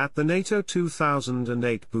 At the NATO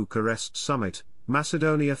 2008 Bucharest summit,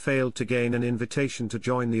 Macedonia failed to gain an invitation to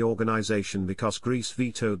join the organization because Greece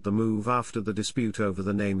vetoed the move after the dispute over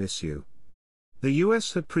the name issue. The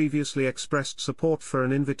US had previously expressed support for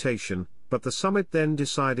an invitation, but the summit then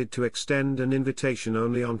decided to extend an invitation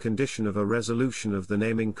only on condition of a resolution of the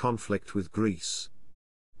naming conflict with Greece.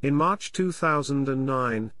 In March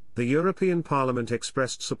 2009, the European Parliament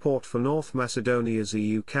expressed support for North Macedonia's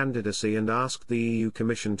EU candidacy and asked the EU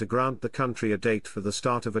Commission to grant the country a date for the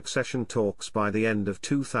start of accession talks by the end of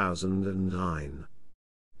 2009.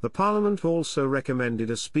 The Parliament also recommended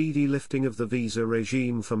a speedy lifting of the visa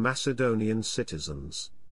regime for Macedonian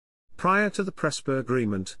citizens. Prior to the Prespa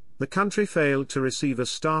Agreement, the country failed to receive a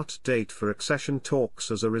start date for accession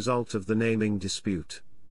talks as a result of the naming dispute.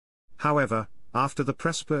 However, after the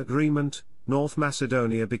Prespa Agreement, North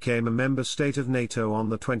Macedonia became a member state of NATO on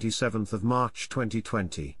the 27th of March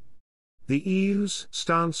 2020. The EU's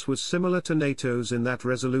stance was similar to NATO's in that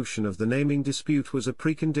resolution of the naming dispute was a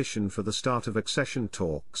precondition for the start of accession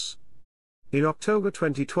talks. In October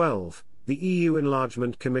 2012, the EU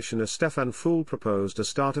Enlargement Commissioner Stefan Füle proposed a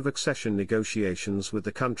start of accession negotiations with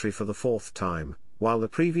the country for the 4th time, while the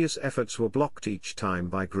previous efforts were blocked each time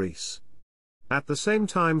by Greece. At the same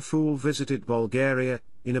time, Füle visited Bulgaria,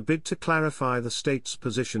 in a bid to clarify the state's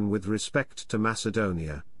position with respect to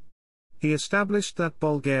Macedonia. He established that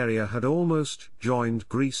Bulgaria had almost joined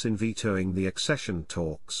Greece in vetoing the accession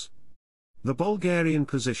talks. The Bulgarian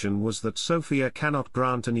position was that Sofia cannot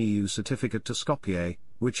grant an EU certificate to Skopje,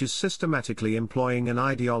 which is systematically employing an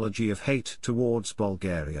ideology of hate towards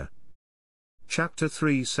Bulgaria. Chapter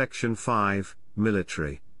 3 Section 5,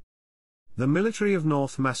 Military. The military of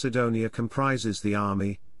North Macedonia comprises the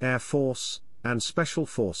Army, Air Force, and Special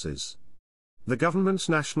Forces. The government's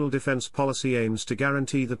national defense policy aims to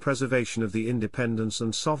guarantee the preservation of the independence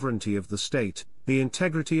and sovereignty of the state, the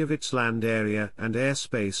integrity of its land area and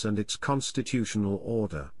airspace and its constitutional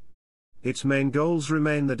order. Its main goals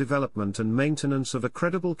remain the development and maintenance of a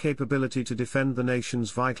credible capability to defend the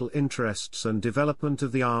nation's vital interests and development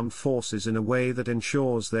of the armed forces in a way that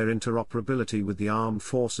ensures their interoperability with the armed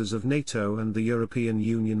forces of NATO and the European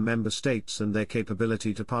Union member states and their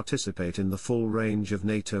capability to participate in the full range of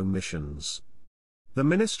NATO missions. The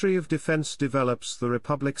Ministry of Defense develops the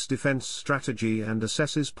Republic's defense strategy and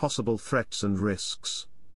assesses possible threats and risks.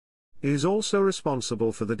 It is also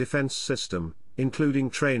responsible for the defense system,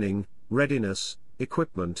 including training, readiness,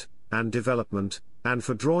 equipment, and development, and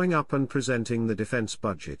for drawing up and presenting the defense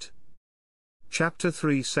budget. Chapter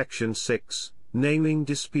 3 Section 6, Naming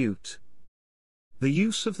Dispute. The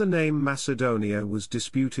use of the name Macedonia was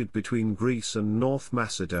disputed between Greece and North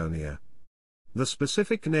Macedonia. The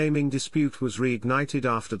specific naming dispute was reignited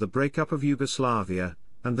after the breakup of Yugoslavia,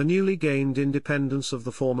 and the newly gained independence of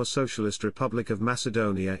the former Socialist Republic of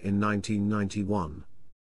Macedonia in 1991.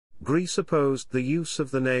 Greece opposed the use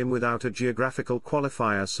of the name without a geographical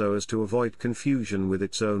qualifier so as to avoid confusion with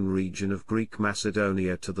its own region of Greek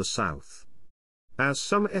Macedonia to the south. As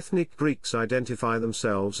some ethnic Greeks identify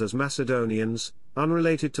themselves as Macedonians,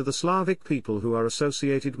 unrelated to the Slavic people who are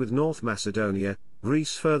associated with North Macedonia,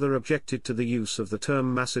 Greece further objected to the use of the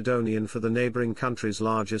term Macedonian for the neighboring country's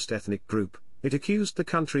largest ethnic group. It accused the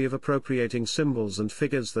country of appropriating symbols and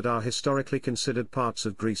figures that are historically considered parts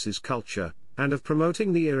of Greece's culture, and of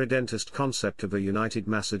promoting the irredentist concept of a united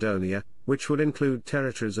Macedonia, which would include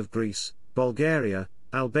territories of Greece, Bulgaria,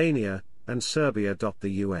 Albania, and Serbia. The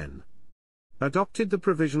UN adopted the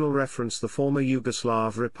provisional reference the former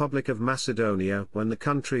Yugoslav Republic of Macedonia when the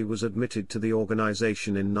country was admitted to the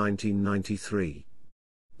organization in 1993.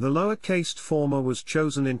 The lower-cased former was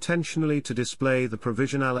chosen intentionally to display the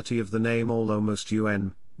provisionality of the name, although most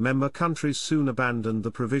UN member countries soon abandoned the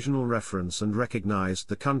provisional reference and recognized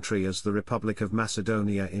the country as the Republic of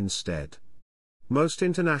Macedonia instead. Most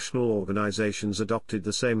international organizations adopted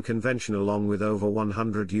the same convention along with over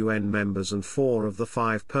 100 UN members and 4 of the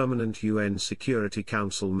 5 permanent UN Security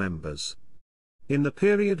Council members. In the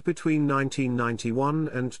period between 1991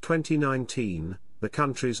 and 2019, the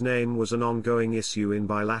country's name was an ongoing issue in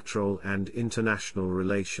bilateral and international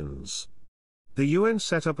relations. The UN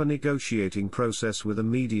set up a negotiating process with a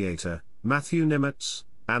mediator, Matthew Nimitz,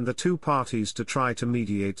 and the 2 parties to try to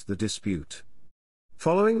mediate the dispute.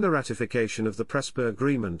 Following the ratification of the Prespa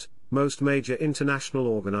Agreement, most major international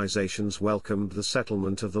organizations welcomed the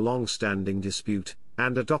settlement of the long-standing dispute,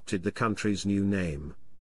 and adopted the country's new name.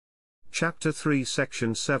 Chapter 3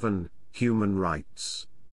 Section 7, Human Rights.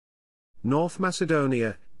 North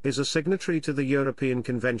Macedonia is a signatory to the European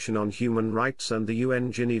Convention on Human Rights and the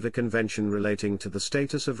UN Geneva Convention relating to the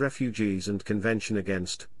status of refugees and Convention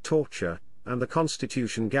against torture, and the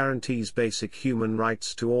Constitution guarantees basic human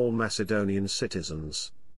rights to all Macedonian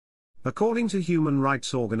citizens. According to human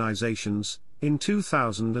rights organizations, in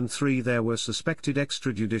 2003 there were suspected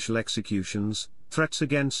extrajudicial executions, threats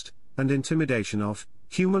against, and intimidation of,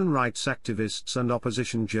 human rights activists and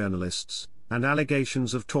opposition journalists, and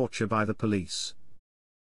allegations of torture by the police.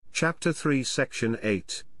 Chapter 3 Section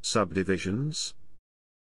 8, Subdivisions.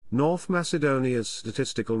 North Macedonia's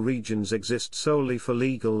statistical regions exist solely for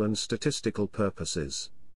legal and statistical purposes.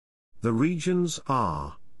 The regions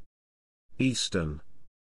are Eastern,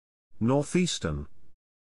 Northeastern,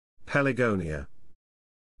 Pelagonia,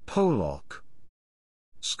 Polok,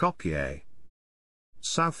 Skopje,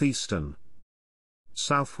 Southeastern,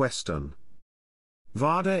 Southwestern.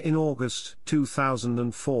 Vardar. In August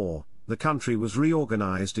 2004, the country was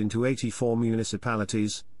reorganized into 84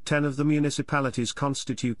 municipalities. 10 of the municipalities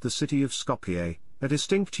constitute the city of Skopje, a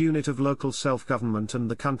distinct unit of local self-government and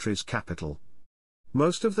the country's capital.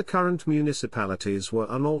 Most of the current municipalities were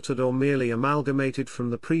unaltered or merely amalgamated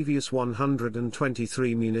from the previous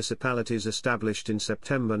 123 municipalities established in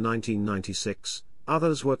September 1996,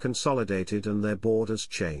 others were consolidated and their borders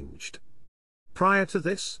changed. Prior to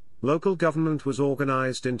this, local government was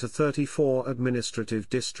organized into 34 administrative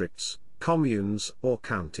districts, communes or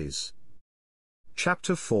counties.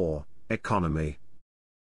 Chapter 4, Economy.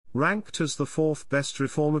 Ranked as the 4th best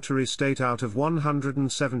reformatory state out of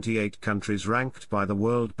 178 countries ranked by the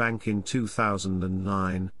World Bank in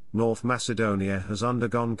 2009, North Macedonia has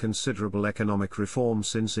undergone considerable economic reform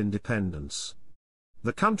since independence.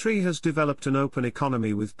 The country has developed an open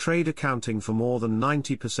economy with trade accounting for more than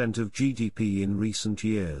 90% of GDP in recent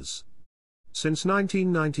years. Since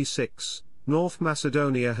 1996, North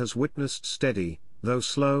Macedonia has witnessed steady, though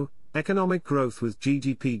slow, economic growth with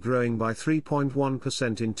GDP growing by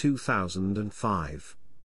 3.1% in 2005.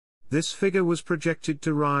 This figure was projected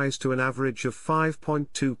to rise to an average of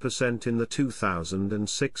 5.2% in the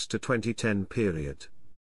 2006 to 2010 period.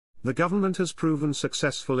 The government has proven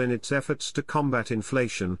successful in its efforts to combat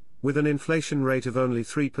inflation, with an inflation rate of only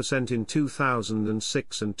 3% in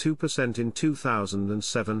 2006 and 2% in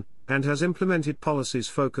 2007, and has implemented policies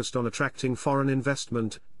focused on attracting foreign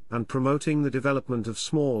investment and promoting the development of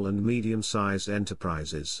small and medium-sized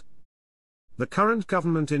enterprises. The current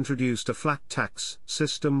government introduced a flat tax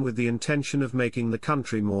system with the intention of making the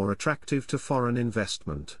country more attractive to foreign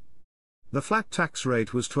investment. The flat tax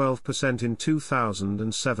rate was 12% in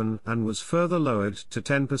 2007 and was further lowered to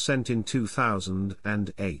 10% in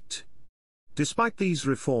 2008. Despite these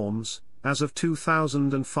reforms, as of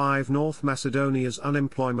 2005 North Macedonia's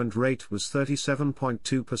unemployment rate was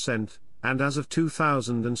 37.2%, and as of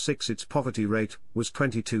 2006 its poverty rate was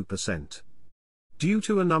 22%. Due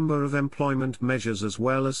to a number of employment measures as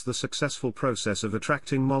well as the successful process of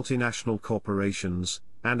attracting multinational corporations,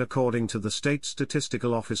 and according to the State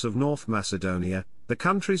Statistical Office of North Macedonia, the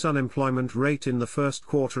country's unemployment rate in the first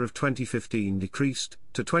quarter of 2015 decreased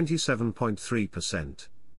to 27.3%.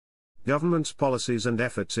 Government's policies and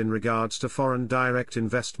efforts in regards to foreign direct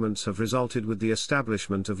investments have resulted with the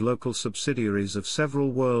establishment of local subsidiaries of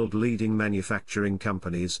several world-leading manufacturing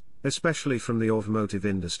companies, especially from the automotive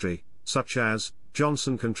industry, such as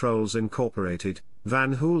Johnson Controls Incorporated,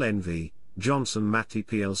 Van Hool NV, Johnson Matthey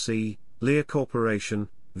plc, Lear Corporation,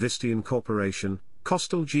 Visteon Corporation,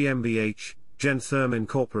 Costal GmbH, Gentherm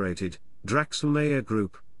Incorporated, Draxelmayer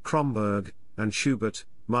Group, Kromberg, and Schubert,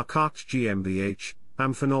 Markart GmbH,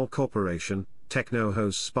 Amphenol Corporation,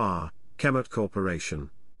 Technohose Spa, Chemet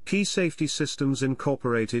Corporation, Key Safety Systems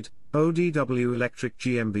Incorporated, ODW Electric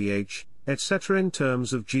GmbH, etc. In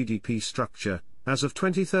terms of GDP structure, as of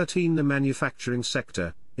 2013 the manufacturing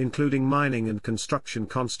sector, including mining and construction,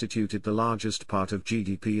 constituted the largest part of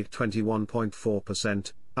GDP at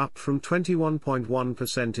 21.4%, up from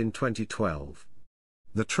 21.1% in 2012.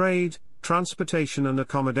 The trade, transportation and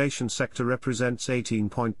accommodation sector represents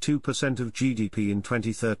 18.2% of GDP in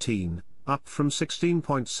 2013, up from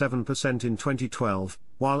 16.7% in 2012,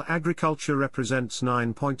 while agriculture represents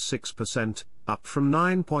 9.6%, up from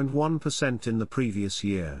 9.1% in the previous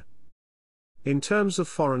year. In terms of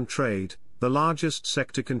foreign trade, the largest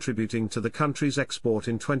sector contributing to the country's export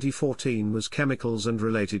in 2014 was chemicals and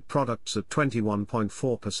related products at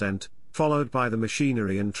 21.4%, followed by the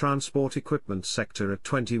machinery and transport equipment sector at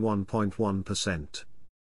 21.1%.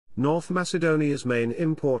 North Macedonia's main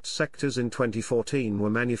import sectors in 2014 were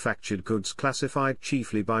manufactured goods classified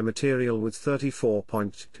chiefly by material with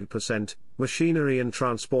 34.2%, machinery and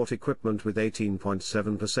transport equipment with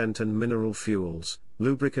 18.7% and mineral fuels,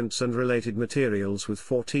 lubricants and related materials with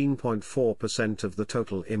 14.4% of the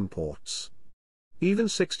total imports. Even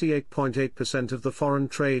 68.8% of the foreign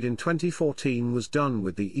trade in 2014 was done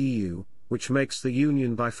with the EU, which makes the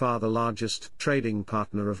Union by far the largest trading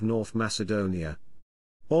partner of North Macedonia.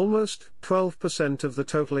 Almost 12% of the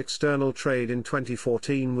total external trade in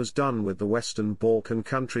 2014 was done with the Western Balkan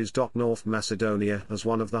countries. North Macedonia has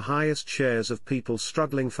one of the highest shares of people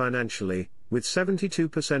struggling financially, with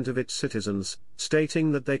 72% of its citizens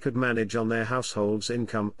stating that they could manage on their household's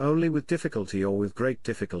income only with difficulty or with great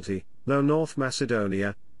difficulty, though North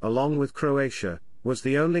Macedonia, along with Croatia, was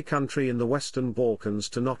the only country in the Western Balkans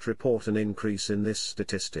to not report an increase in this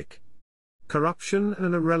statistic. Corruption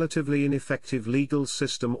and a relatively ineffective legal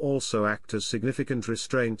system also act as significant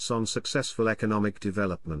restraints on successful economic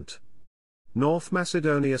development. North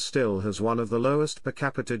Macedonia still has one of the lowest per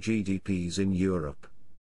capita GDPs in Europe.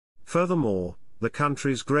 Furthermore, the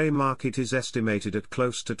country's grey market is estimated at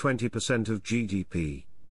close to 20% of GDP.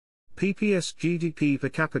 PPS GDP per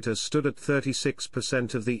capita stood at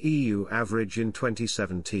 36% of the EU average in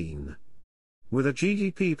 2017. With a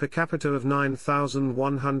GDP per capita of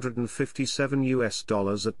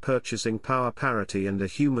 $9,157 at purchasing power parity and a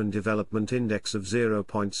Human Development Index of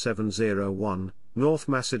 0.701, North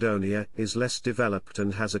Macedonia is less developed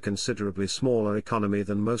and has a considerably smaller economy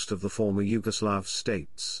than most of the former Yugoslav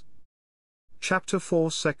states. Chapter 4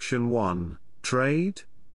 Section 1, Trade.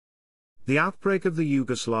 The outbreak of the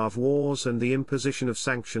Yugoslav wars and the imposition of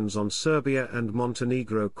sanctions on Serbia and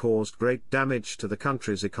Montenegro caused great damage to the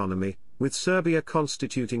country's economy, with Serbia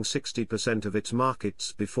constituting 60% of its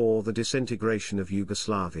markets before the disintegration of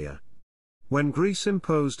Yugoslavia. When Greece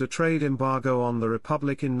imposed a trade embargo on the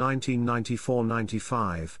Republic in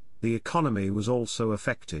 1994-95, the economy was also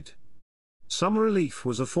affected. Some relief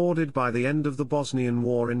was afforded by the end of the Bosnian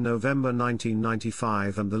War in November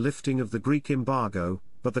 1995 and the lifting of the Greek embargo,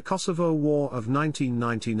 but the Kosovo War of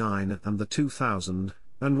 1999 and the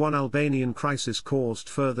 2001 Albanian crisis caused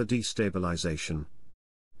further destabilization.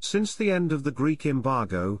 Since the end of the Greek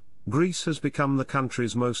embargo, Greece has become the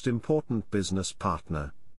country's most important business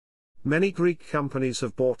partner. Many Greek companies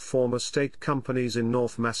have bought former state companies in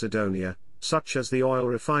North Macedonia, such as the oil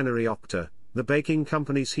refinery Opta, the baking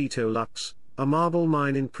companies Hitolux, a marble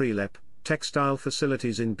mine in Prilep, textile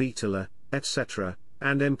facilities in Bitola, etc.,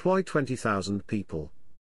 and employ 20,000 people.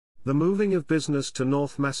 The moving of business to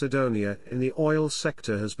North Macedonia in the oil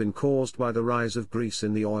sector has been caused by the rise of Greece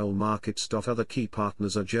in the oil markets. Other key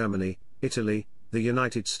partners are Germany, Italy, the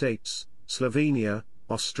United States, Slovenia,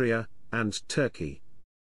 Austria, and Turkey.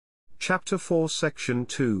 Chapter 4 Section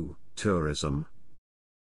 2, Tourism.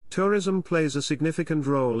 Tourism plays a significant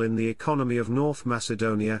role in the economy of North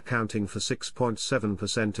Macedonia, accounting for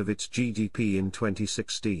 6.7% of its GDP in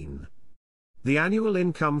 2016. The annual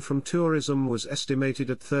income from tourism was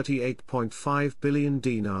estimated at 38.5 billion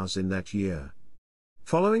dinars in that year.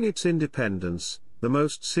 Following its independence, the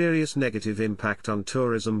most serious negative impact on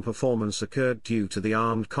tourism performance occurred due to the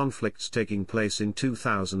armed conflicts taking place in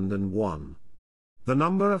 2001. The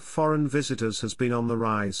number of foreign visitors has been on the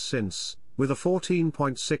rise since, with a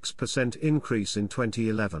 14.6% increase in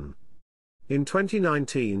 2011. In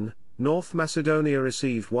 2019, North Macedonia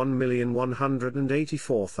received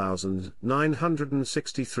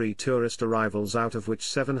 1,184,963 tourist arrivals, out of which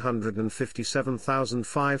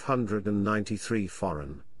 757,593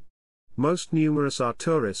 foreign. Most numerous are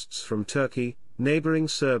tourists from Turkey, neighboring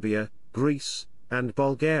Serbia, Greece, and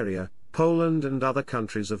Bulgaria, Poland and other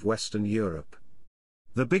countries of Western Europe.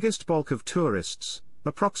 The biggest bulk of tourists,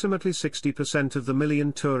 approximately 60% of the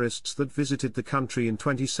million tourists that visited the country in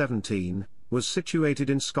 2017, was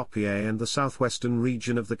situated in Skopje and the southwestern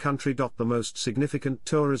region of the country. The most significant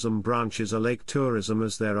tourism branches are lake tourism,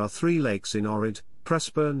 as there are 3 lakes in Ohrid,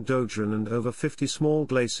 Prespa and Dodran, and over 50 small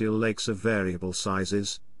glacial lakes of variable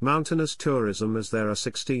sizes; mountainous tourism, as there are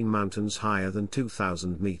 16 mountains higher than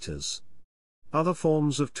 2,000 meters. Other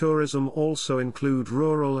forms of tourism also include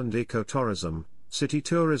rural and ecotourism, city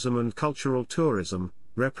tourism and cultural tourism,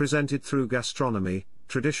 represented through gastronomy,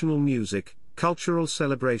 traditional music, cultural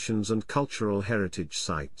celebrations and cultural heritage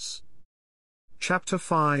sites. Chapter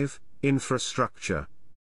 5, Infrastructure.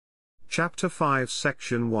 Chapter 5,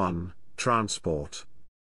 Section 1, Transport.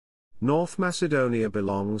 North Macedonia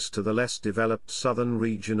belongs to the less developed southern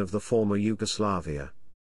region of the former Yugoslavia.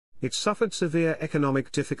 It suffered severe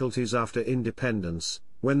economic difficulties after independence,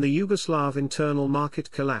 when the Yugoslav internal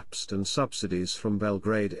market collapsed and subsidies from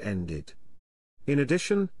Belgrade ended. In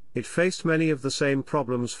addition, it faced many of the same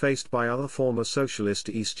problems faced by other former socialist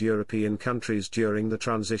East European countries during the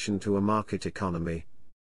transition to a market economy.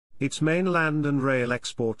 Its main land and rail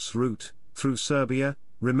exports route, through Serbia,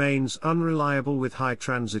 remains unreliable with high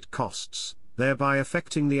transit costs, thereby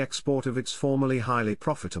affecting the export of its formerly highly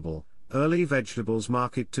profitable, early vegetables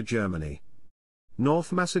market to Germany.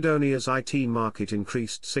 North Macedonia's IT market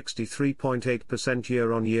increased 63.8%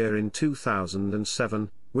 year-on-year in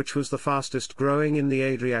 2007, which was the fastest growing in the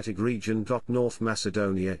Adriatic region. North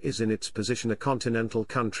Macedonia is in its position a continental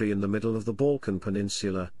country in the middle of the Balkan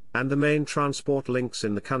Peninsula, and the main transport links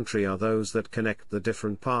in the country are those that connect the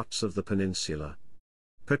different parts of the peninsula.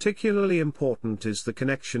 Particularly important is the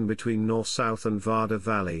connection between North-South and Vardar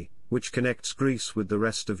Valley, which connects Greece with the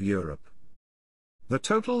rest of Europe. The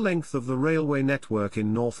total length of the railway network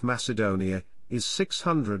in North Macedonia is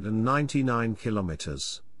 699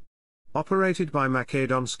 kilometers. Operated by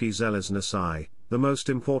Makedonski Železnice, the most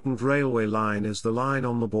important railway line is the line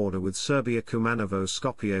on the border with Serbia, Kumanovo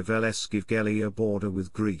Skopje Veleskivgelia border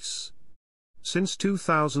with Greece. Since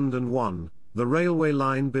 2001, the railway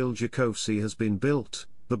line Biljakovci has been built,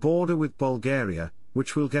 the border with Bulgaria,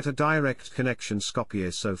 which will get a direct connection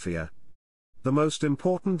Skopje-Sofia. The most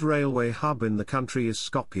important railway hub in the country is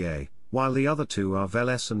Skopje, while the other two are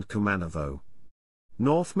Veles and Kumanovo.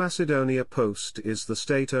 North Macedonia Post is the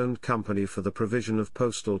state-owned company for the provision of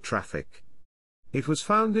postal traffic. It was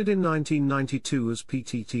founded in 1992 as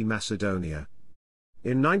PTT Macedonia.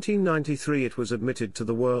 In 1993 it was admitted to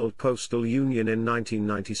the World Postal Union. In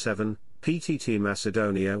 1997, PTT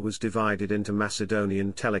Macedonia was divided into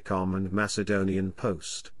Macedonian Telecom and Macedonian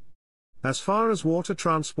Post. As far as water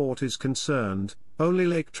transport is concerned, only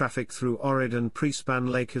lake traffic through Ohrid and Prespan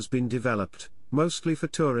Lake has been developed, mostly for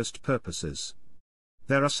tourist purposes.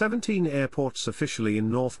 There are 17 airports officially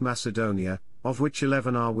in North Macedonia, of which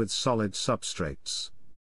 11 are with solid substrates.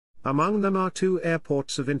 Among them are 2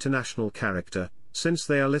 airports of international character, since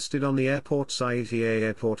they are listed on the Airports IATA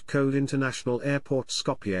Airport Code: International Airport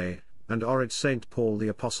Skopje, and Ohrid St. Paul the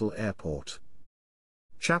Apostle Airport.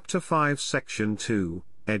 Chapter 5, Section 2,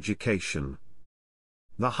 Education.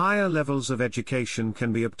 The higher levels of education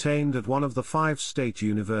can be obtained at one of the 5 state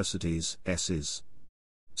universities, SIs.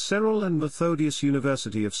 Cyril and Methodius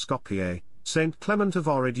University of Skopje, St. Clement of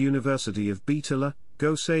Ohrid University of Bitola,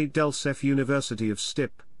 Gosei Delsef University of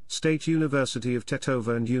Stip, State University of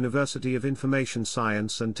Tetova and University of Information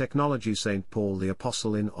Science and Technology St. Paul the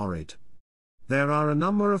Apostle in Ohrid. There are a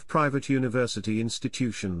number of private university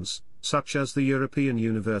institutions, such as the European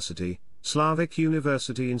University, Slavic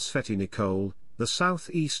University in Sveti Nikol, the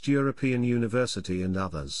Southeast European University and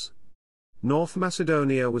others. North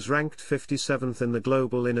Macedonia was ranked 57th in the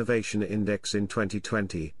Global Innovation Index in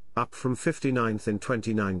 2020, up from 59th in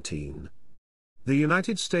 2019. The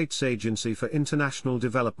United States Agency for International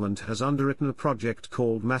Development has underwritten a project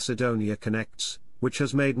called Macedonia Connects, which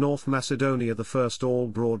has made North Macedonia the first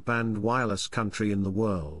all-broadband wireless country in the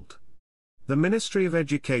world. The Ministry of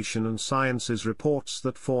Education and Sciences reports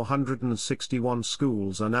that 461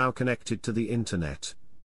 schools are now connected to the Internet.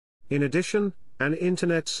 In addition, an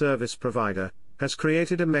Internet service provider has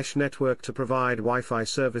created a mesh network to provide Wi-Fi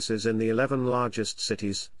services in the 11 largest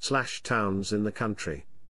cities/towns in the country.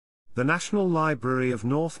 The National Library of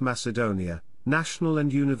North Macedonia, National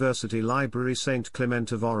and University Library St.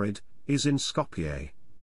 Clement of Ohrid, is in Skopje.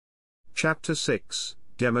 Chapter 6,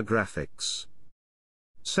 Demographics.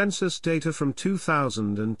 Census data from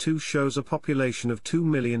 2002 shows a population of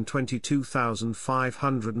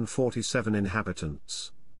 2,022,547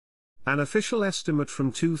 inhabitants. An official estimate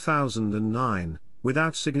from 2009,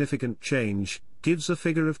 without significant change, gives a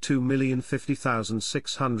figure of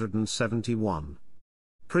 2,050,671.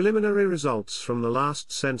 Preliminary results from the last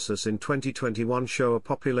census in 2021 show a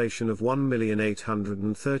population of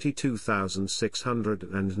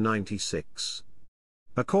 1,832,696.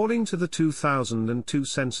 According to the 2002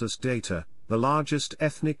 census data, the largest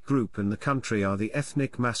ethnic group in the country are the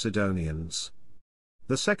ethnic Macedonians.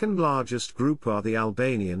 The second largest group are the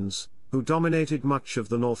Albanians, who dominated much of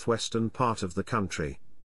the northwestern part of the country.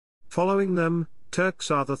 Following them,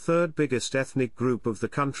 Turks are the third biggest ethnic group of the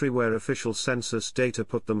country, where official census data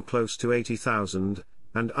put them close to 80,000,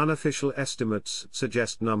 and unofficial estimates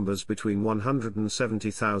suggest numbers between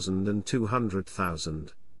 170,000 and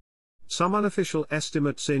 200,000. Some unofficial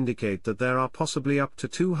estimates indicate that there are possibly up to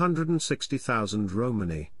 260,000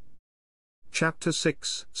 Romani. Chapter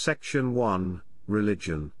 6, Section 1,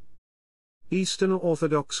 Religion. Eastern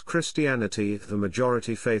Orthodox Christianity, the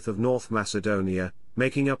majority faith of North Macedonia,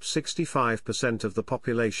 making up 65% of the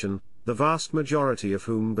population, the vast majority of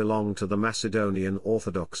whom belong to the Macedonian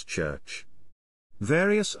Orthodox Church.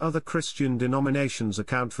 Various other Christian denominations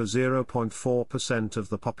account for 0.4% of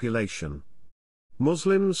the population.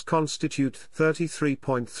 Muslims constitute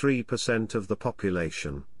 33.3% of the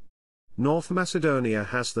population. North Macedonia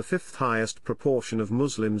has the fifth highest proportion of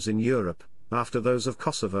Muslims in Europe, after those of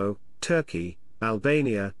Kosovo, Turkey,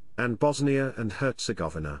 Albania, and Bosnia and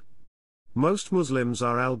Herzegovina. Most Muslims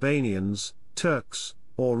are Albanians, Turks,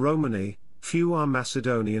 or Romani, few are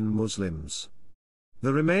Macedonian Muslims.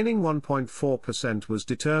 The remaining 1.4% was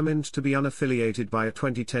determined to be unaffiliated by a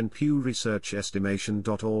 2010 Pew Research estimation.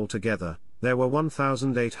 Altogether, there were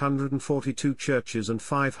 1,842 churches and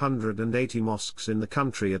 580 mosques in the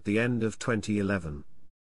country at the end of 2011.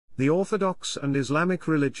 The Orthodox and Islamic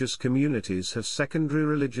religious communities have secondary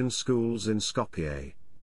religion schools in Skopje.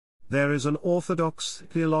 There is an Orthodox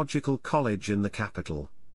theological college in the capital.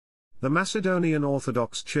 The Macedonian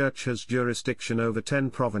Orthodox Church has jurisdiction over 10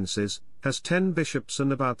 provinces, has 10 bishops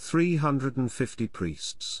and about 350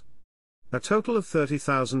 priests. A total of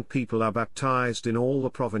 30,000 people are baptized in all the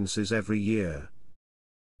provinces every year.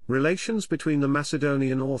 Relations between the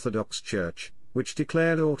Macedonian Orthodox Church, which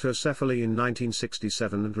declared autocephaly in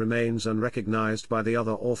 1967 and remains unrecognized by the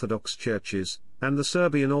other Orthodox churches, and the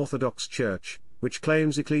Serbian Orthodox Church, which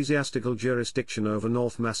claims ecclesiastical jurisdiction over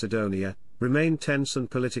North Macedonia, remain tense and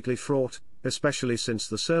politically fraught, especially since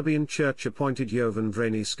the Serbian Church appointed Jovan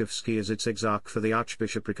Vraničkovski as its exarch for the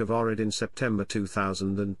Archbishopric of Ohrid in September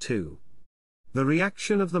 2002. The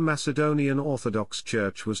reaction of the Macedonian Orthodox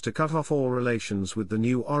Church was to cut off all relations with the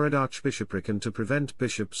new Ohrid Archbishopric and to prevent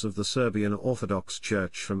bishops of the Serbian Orthodox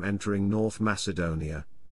Church from entering North Macedonia.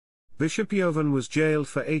 Bishop Jovan was jailed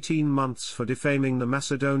for 18 months for defaming the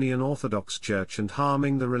Macedonian Orthodox Church and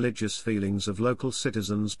harming the religious feelings of local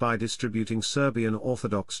citizens by distributing Serbian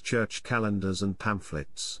Orthodox Church calendars and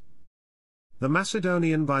pamphlets. The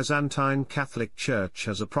Macedonian Byzantine Catholic Church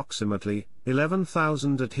has approximately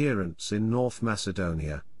 11,000 adherents in North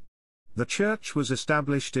Macedonia. The church was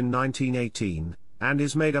established in 1918, and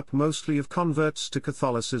is made up mostly of converts to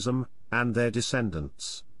Catholicism, and their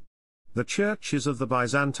descendants. The church is of the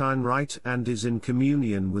Byzantine Rite and is in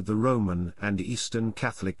communion with the Roman and Eastern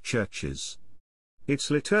Catholic churches.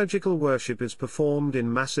 Its liturgical worship is performed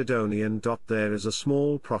in Macedonian. There is a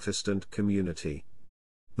small Protestant community.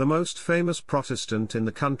 The most famous Protestant in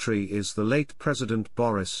the country is the late President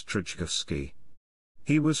Boris Trzaskowski.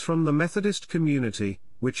 He was from the Methodist community,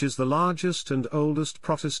 which is the largest and oldest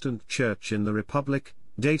Protestant church in the Republic,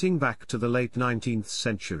 dating back to the late 19th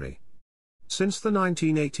century. Since the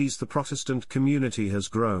 1980s, the Protestant community has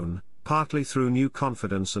grown, partly through new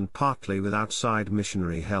confidence and partly with outside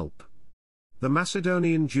missionary help. The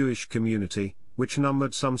Macedonian Jewish community, which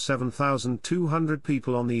numbered some 7,200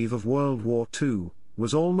 people on the eve of World War II,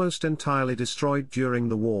 was almost entirely destroyed during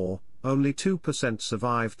the war. Only 2%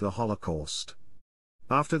 survived the Holocaust.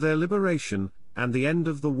 After their liberation, and the end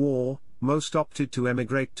of the war, most opted to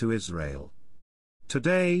emigrate to Israel.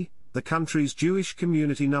 Today, the country's Jewish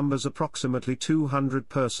community numbers approximately 200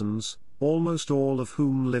 persons, almost all of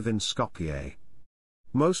whom live in Skopje.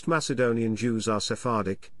 Most Macedonian Jews are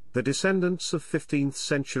Sephardic, the descendants of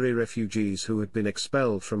 15th-century refugees who had been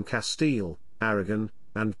expelled from Castile, Aragon,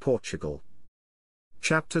 and Portugal.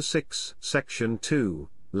 Chapter 6, Section 2,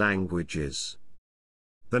 Languages.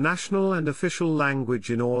 The national and official language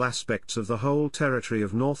in all aspects of the whole territory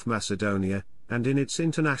of North Macedonia, and in its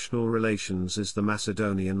international relations, is the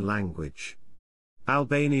Macedonian language.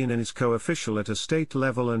 Albanian is co-official at a state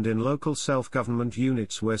level and in local self-government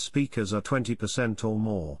units where speakers are 20% or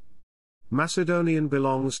more. Macedonian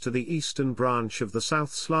belongs to the eastern branch of the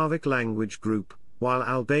South Slavic language group, while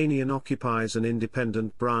Albanian occupies an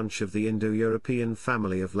independent branch of the Indo-European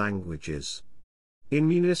family of languages. In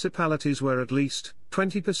municipalities where at least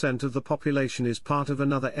 20% of the population is part of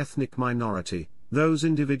another ethnic minority, those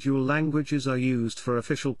individual languages are used for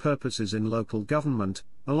official purposes in local government,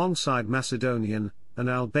 alongside Macedonian, and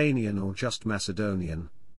Albanian or just Macedonian.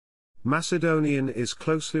 Macedonian is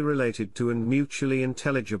closely related to and mutually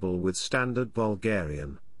intelligible with Standard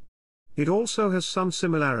Bulgarian. It also has some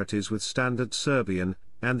similarities with Standard Serbian,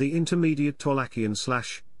 and the intermediate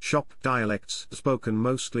Torlakian/Shop dialects spoken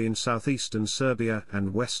mostly in southeastern Serbia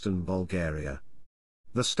and western Bulgaria.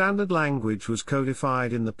 The standard language was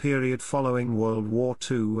codified in the period following World War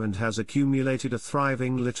II and has accumulated a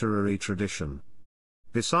thriving literary tradition.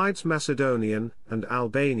 Besides Macedonian and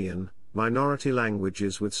Albanian, minority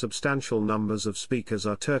languages with substantial numbers of speakers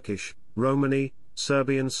are Turkish, Romani,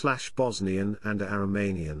 Serbian/Bosnian and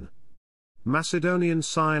Aromanian. Macedonian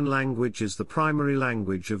Sign Language is the primary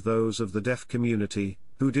language of those of the deaf community,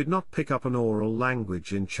 who did not pick up an oral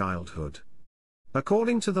language in childhood.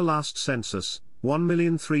 According to the last census,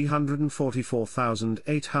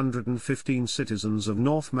 1,344,815 citizens of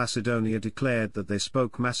North Macedonia declared that they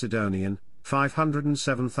spoke Macedonian,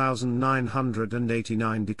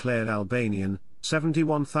 507,989 declared Albanian,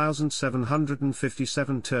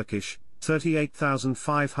 71,757 Turkish,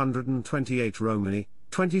 38,528 Romani,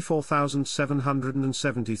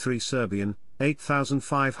 24,773 Serbian,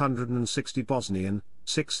 8,560 Bosnian,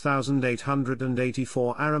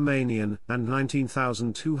 6,884 Aromanian and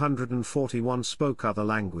 19,241 spoke other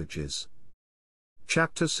languages.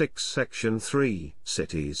 Chapter 6 Section 3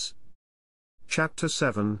 Cities. Chapter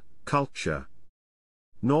 7 Culture.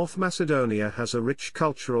 North Macedonia has a rich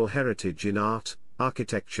cultural heritage in art,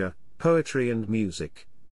 architecture, poetry and music.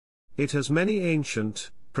 It has many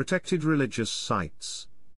ancient, protected religious sites.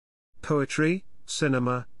 Poetry,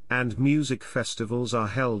 cinema, and music festivals are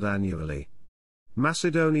held annually.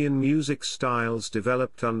 Macedonian music styles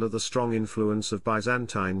developed under the strong influence of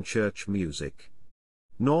Byzantine church music.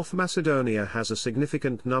 North Macedonia has a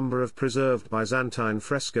significant number of preserved Byzantine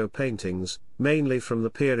fresco paintings, mainly from the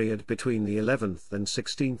period between the 11th and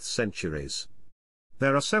 16th centuries.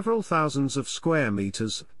 There are several thousands of square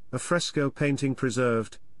meters of fresco painting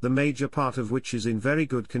preserved, the major part of which is in very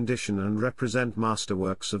good condition and represent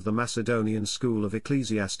masterworks of the Macedonian school of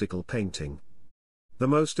ecclesiastical painting. The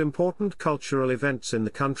most important cultural events in the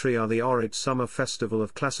country are the Ohrid Summer Festival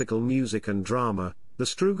of Classical Music and Drama, the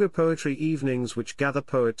Struga Poetry Evenings which gather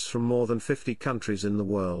poets from more than 50 countries in the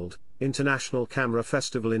world, International Camera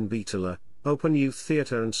Festival in Bitola, Open Youth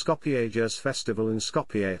Theatre and Skopje Jazz Festival in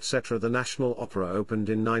Skopje etc. The National Opera opened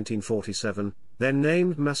in 1947, then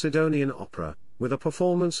named Macedonian Opera, with a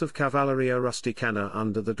performance of Cavalleria Rusticana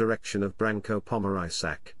under the direction of Branko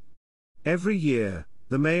Pomorisak. Every year,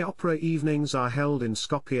 the May Opera evenings are held in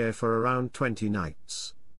Skopje for around 20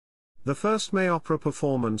 nights. The first May Opera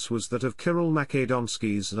performance was that of Kirill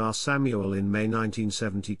Makedonsky's Tsar Samuel in May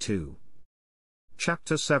 1972.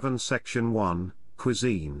 Chapter 7 Section 1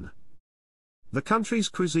 Cuisine. The country's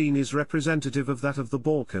cuisine is representative of that of the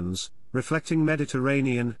Balkans, reflecting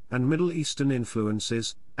Mediterranean and Middle Eastern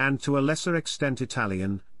influences, and to a lesser extent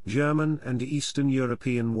Italian, German and Eastern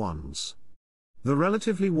European ones. The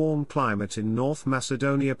relatively warm climate in North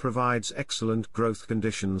Macedonia provides excellent growth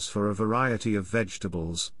conditions for a variety of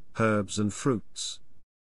vegetables, herbs and fruits.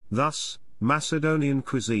 Thus, Macedonian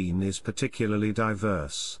cuisine is particularly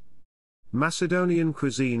diverse. Macedonian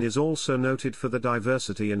cuisine is also noted for the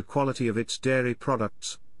diversity and quality of its dairy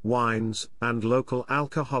products, wines, and local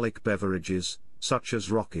alcoholic beverages, such as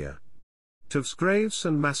rakia. Tavsgraves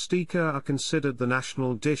and mastika are considered the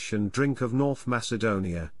national dish and drink of North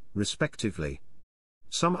Macedonia, respectively.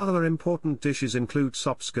 Some other important dishes include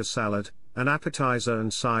sopska salad, an appetizer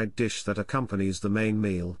and side dish that accompanies the main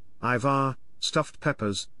meal, ivar, stuffed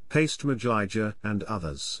peppers, paste majlija and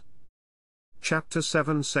others. Chapter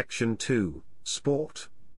 7 Section 2 Sport.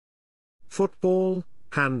 Football,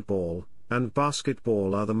 handball, and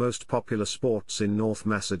basketball are the most popular sports in North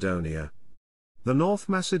Macedonia. The North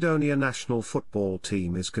Macedonia national football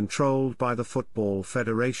team is controlled by the Football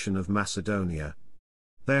Federation of Macedonia.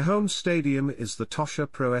 Their home stadium is the Tosha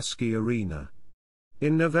Proeski Arena.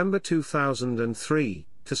 In November 2003,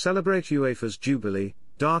 to celebrate UEFA's Jubilee,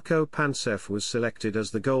 Darko Pancev was selected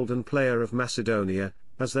as the Golden Player of Macedonia,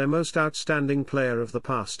 as their most outstanding player of the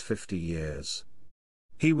past 50 years.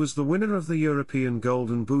 He was the winner of the European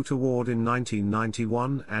Golden Boot Award in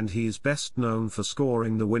 1991 and he is best known for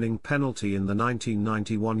scoring the winning penalty in the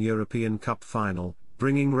 1991 European Cup final,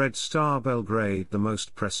 bringing Red Star Belgrade the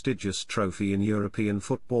most prestigious trophy in European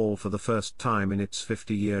football for the first time in its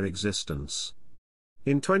 50-year existence.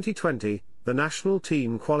 In 2020, the national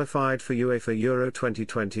team qualified for UEFA Euro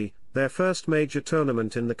 2020, Their first major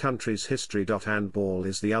tournament in the country's history. Handball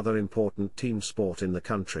is the other important team sport in the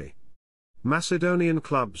country. Macedonian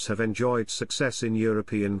clubs have enjoyed success in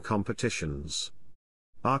European competitions.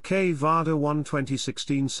 RK Vardar won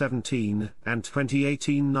 2016-17 and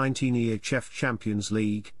 2018-19 EHF Champions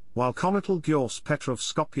League, while Kometal Győrs Petrov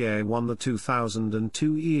Skopje won the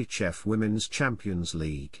 2002 EHF Women's Champions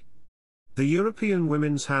League. The European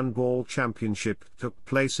Women's Handball Championship took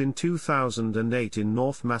place in 2008 in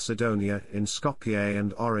North Macedonia in Skopje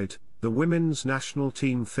and Ohrid. The women's national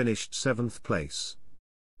team finished 7th place.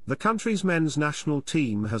 The country's men's national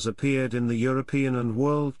team has appeared in the European and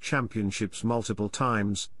World Championships multiple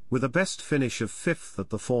times, with a best finish of 5th at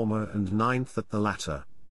the former and 9th at the latter.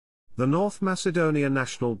 The North Macedonia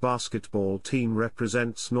national basketball team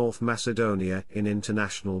represents North Macedonia in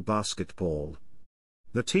international basketball.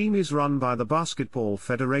 The team is run by the Basketball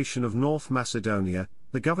Federation of North Macedonia,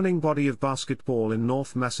 the governing body of basketball in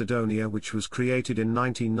North Macedonia, which was created in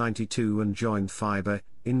 1992 and joined FIBA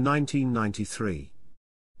in 1993.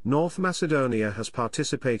 North Macedonia has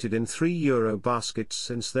participated in 3 Eurobaskets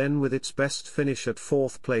since then, with its best finish at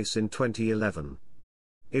 4th place in 2011.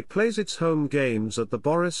 It plays its home games at the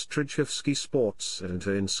Boris Trajkovski Sports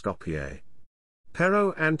Center in Skopje.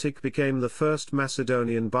 Pero Antic became the first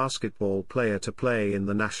Macedonian basketball player to play in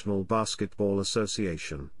the National Basketball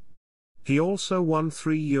Association. He also won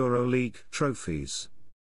 3 EuroLeague trophies.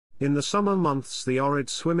 In the summer months, the Ohrid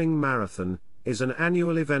Swimming Marathon is an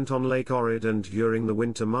annual event on Lake Ohrid, and during the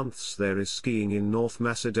winter months there is skiing in North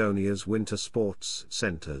Macedonia's winter sports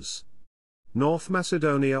centers. North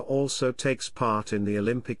Macedonia also takes part in the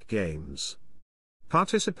Olympic Games.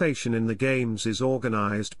 Participation in the Games is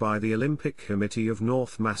organized by the Olympic Committee of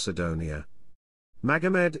North Macedonia.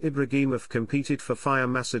 Magomed Ibrahimov competed for Fire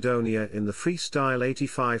Macedonia in the freestyle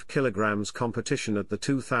 85 kg competition at the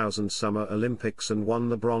 2000 Summer Olympics and won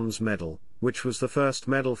the bronze medal, which was the first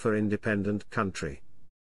medal for independent country.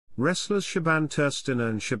 Wrestlers Shaban Turstina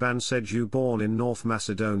and Shaban Seju, born in North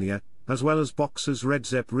Macedonia, as well as boxers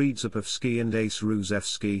Redzep Redzepevski and Ace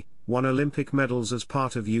Ruzevski, won Olympic medals as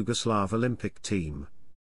part of Yugoslav Olympic team.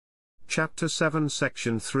 Chapter 7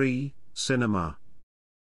 Section 3, Cinema.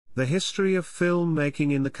 The history of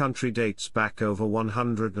filmmaking in the country dates back over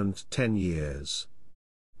 110 years.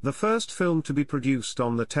 The first film to be produced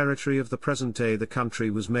on the territory of the present-day the country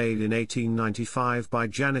was made in 1895 by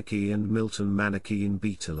Janaki and Milton Manaki in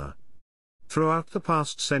Bitola. Throughout the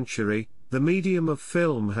past century, the medium of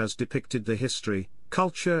film has depicted the history,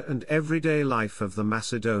 culture and everyday life of the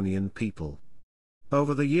Macedonian people.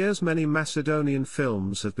 Over the years, many Macedonian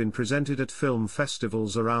films have been presented at film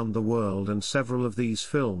festivals around the world, and several of these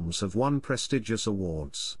films have won prestigious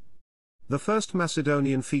awards. The first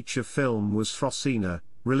Macedonian feature film was Frosina,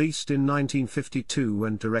 released in 1952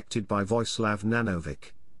 and directed by Vojislav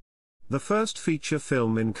Nanovic. The first feature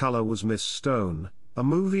film in color was Miss Stone, a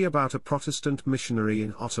movie about a Protestant missionary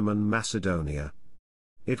in Ottoman Macedonia.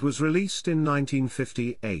 It was released in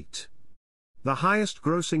 1958. The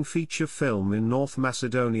highest-grossing feature film in North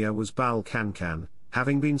Macedonia was Balkankan,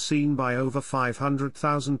 having been seen by over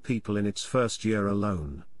 500,000 people in its first year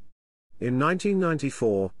alone. In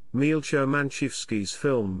 1994, Milcho Manchevski's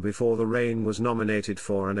film Before the Rain was nominated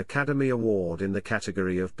for an Academy Award in the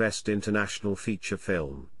category of Best International Feature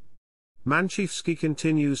Film. Manchevski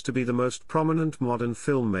continues to be the most prominent modern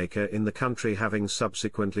filmmaker in the country, having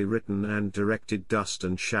subsequently written and directed Dust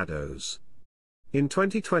and Shadows. In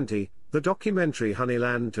 2020, the documentary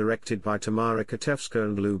Honeyland, directed by Tamara Katevska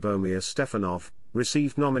and Lubomir Stefanov,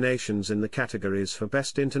 received nominations in the categories for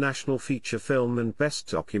Best International Feature Film and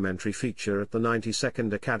Best Documentary Feature at the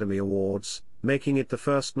 92nd Academy Awards, making it the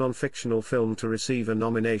first non-fictional film to receive a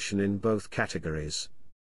nomination in both categories.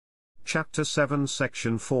 Chapter 7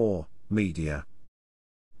 Section 4, Media.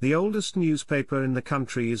 The oldest newspaper in the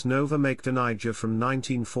country is Nova Makedonija from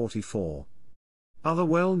 1944. Other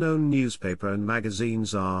well-known newspaper and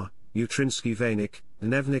magazines are Jutrinski Venik,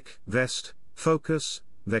 Dnevnik, Vest, Focus,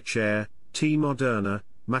 Večer, T Moderna,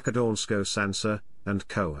 Makedonsko Sansa, and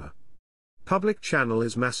Koa. Public channel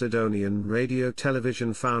is Macedonian Radio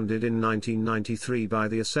Television, founded in 1993 by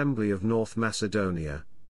the Assembly of North Macedonia.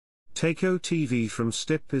 Tako TV from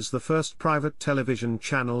Stip is the first private television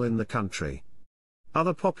channel in the country.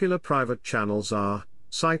 Other popular private channels are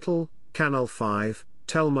Citel, Canal 5,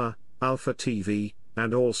 Telma, Alpha TV,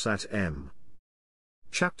 and Allsat M.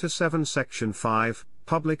 Chapter 7 Section 5,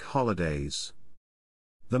 Public Holidays.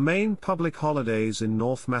 The main public holidays in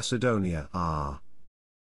North Macedonia are.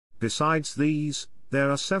 Besides these, there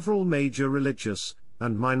are several major religious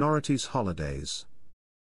and minorities holidays.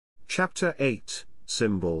 Chapter 8,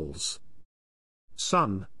 Symbols.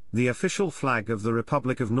 Sun, The official flag of the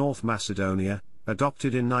Republic of North Macedonia,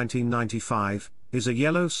 adopted in 1995, is a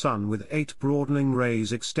yellow sun with 8 broadening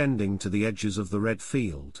rays extending to the edges of the red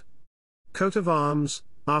field. Coat of arms.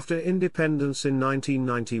 After independence in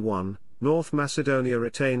 1991, North Macedonia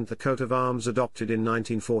retained the coat of arms adopted in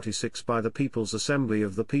 1946 by the People's Assembly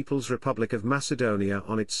of the People's Republic of Macedonia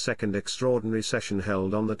on its second extraordinary session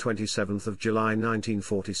held on the 27th of July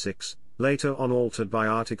 1946, later on altered by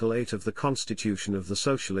Article 8 of the Constitution of the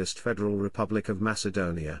Socialist Federal Republic of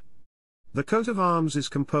Macedonia. The coat of arms is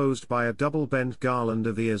composed by a double-bent garland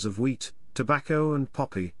of ears of wheat, tobacco and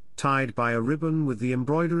poppy, tied by a ribbon with the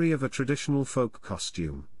embroidery of a traditional folk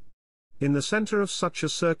costume. In the center of such a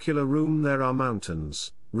circular room there are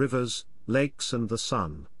mountains, rivers, lakes and the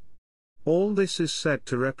sun. All this is said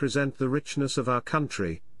to represent the richness of our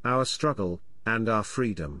country, our struggle, and our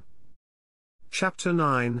freedom. Chapter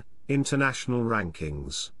 9, International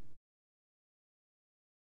Rankings.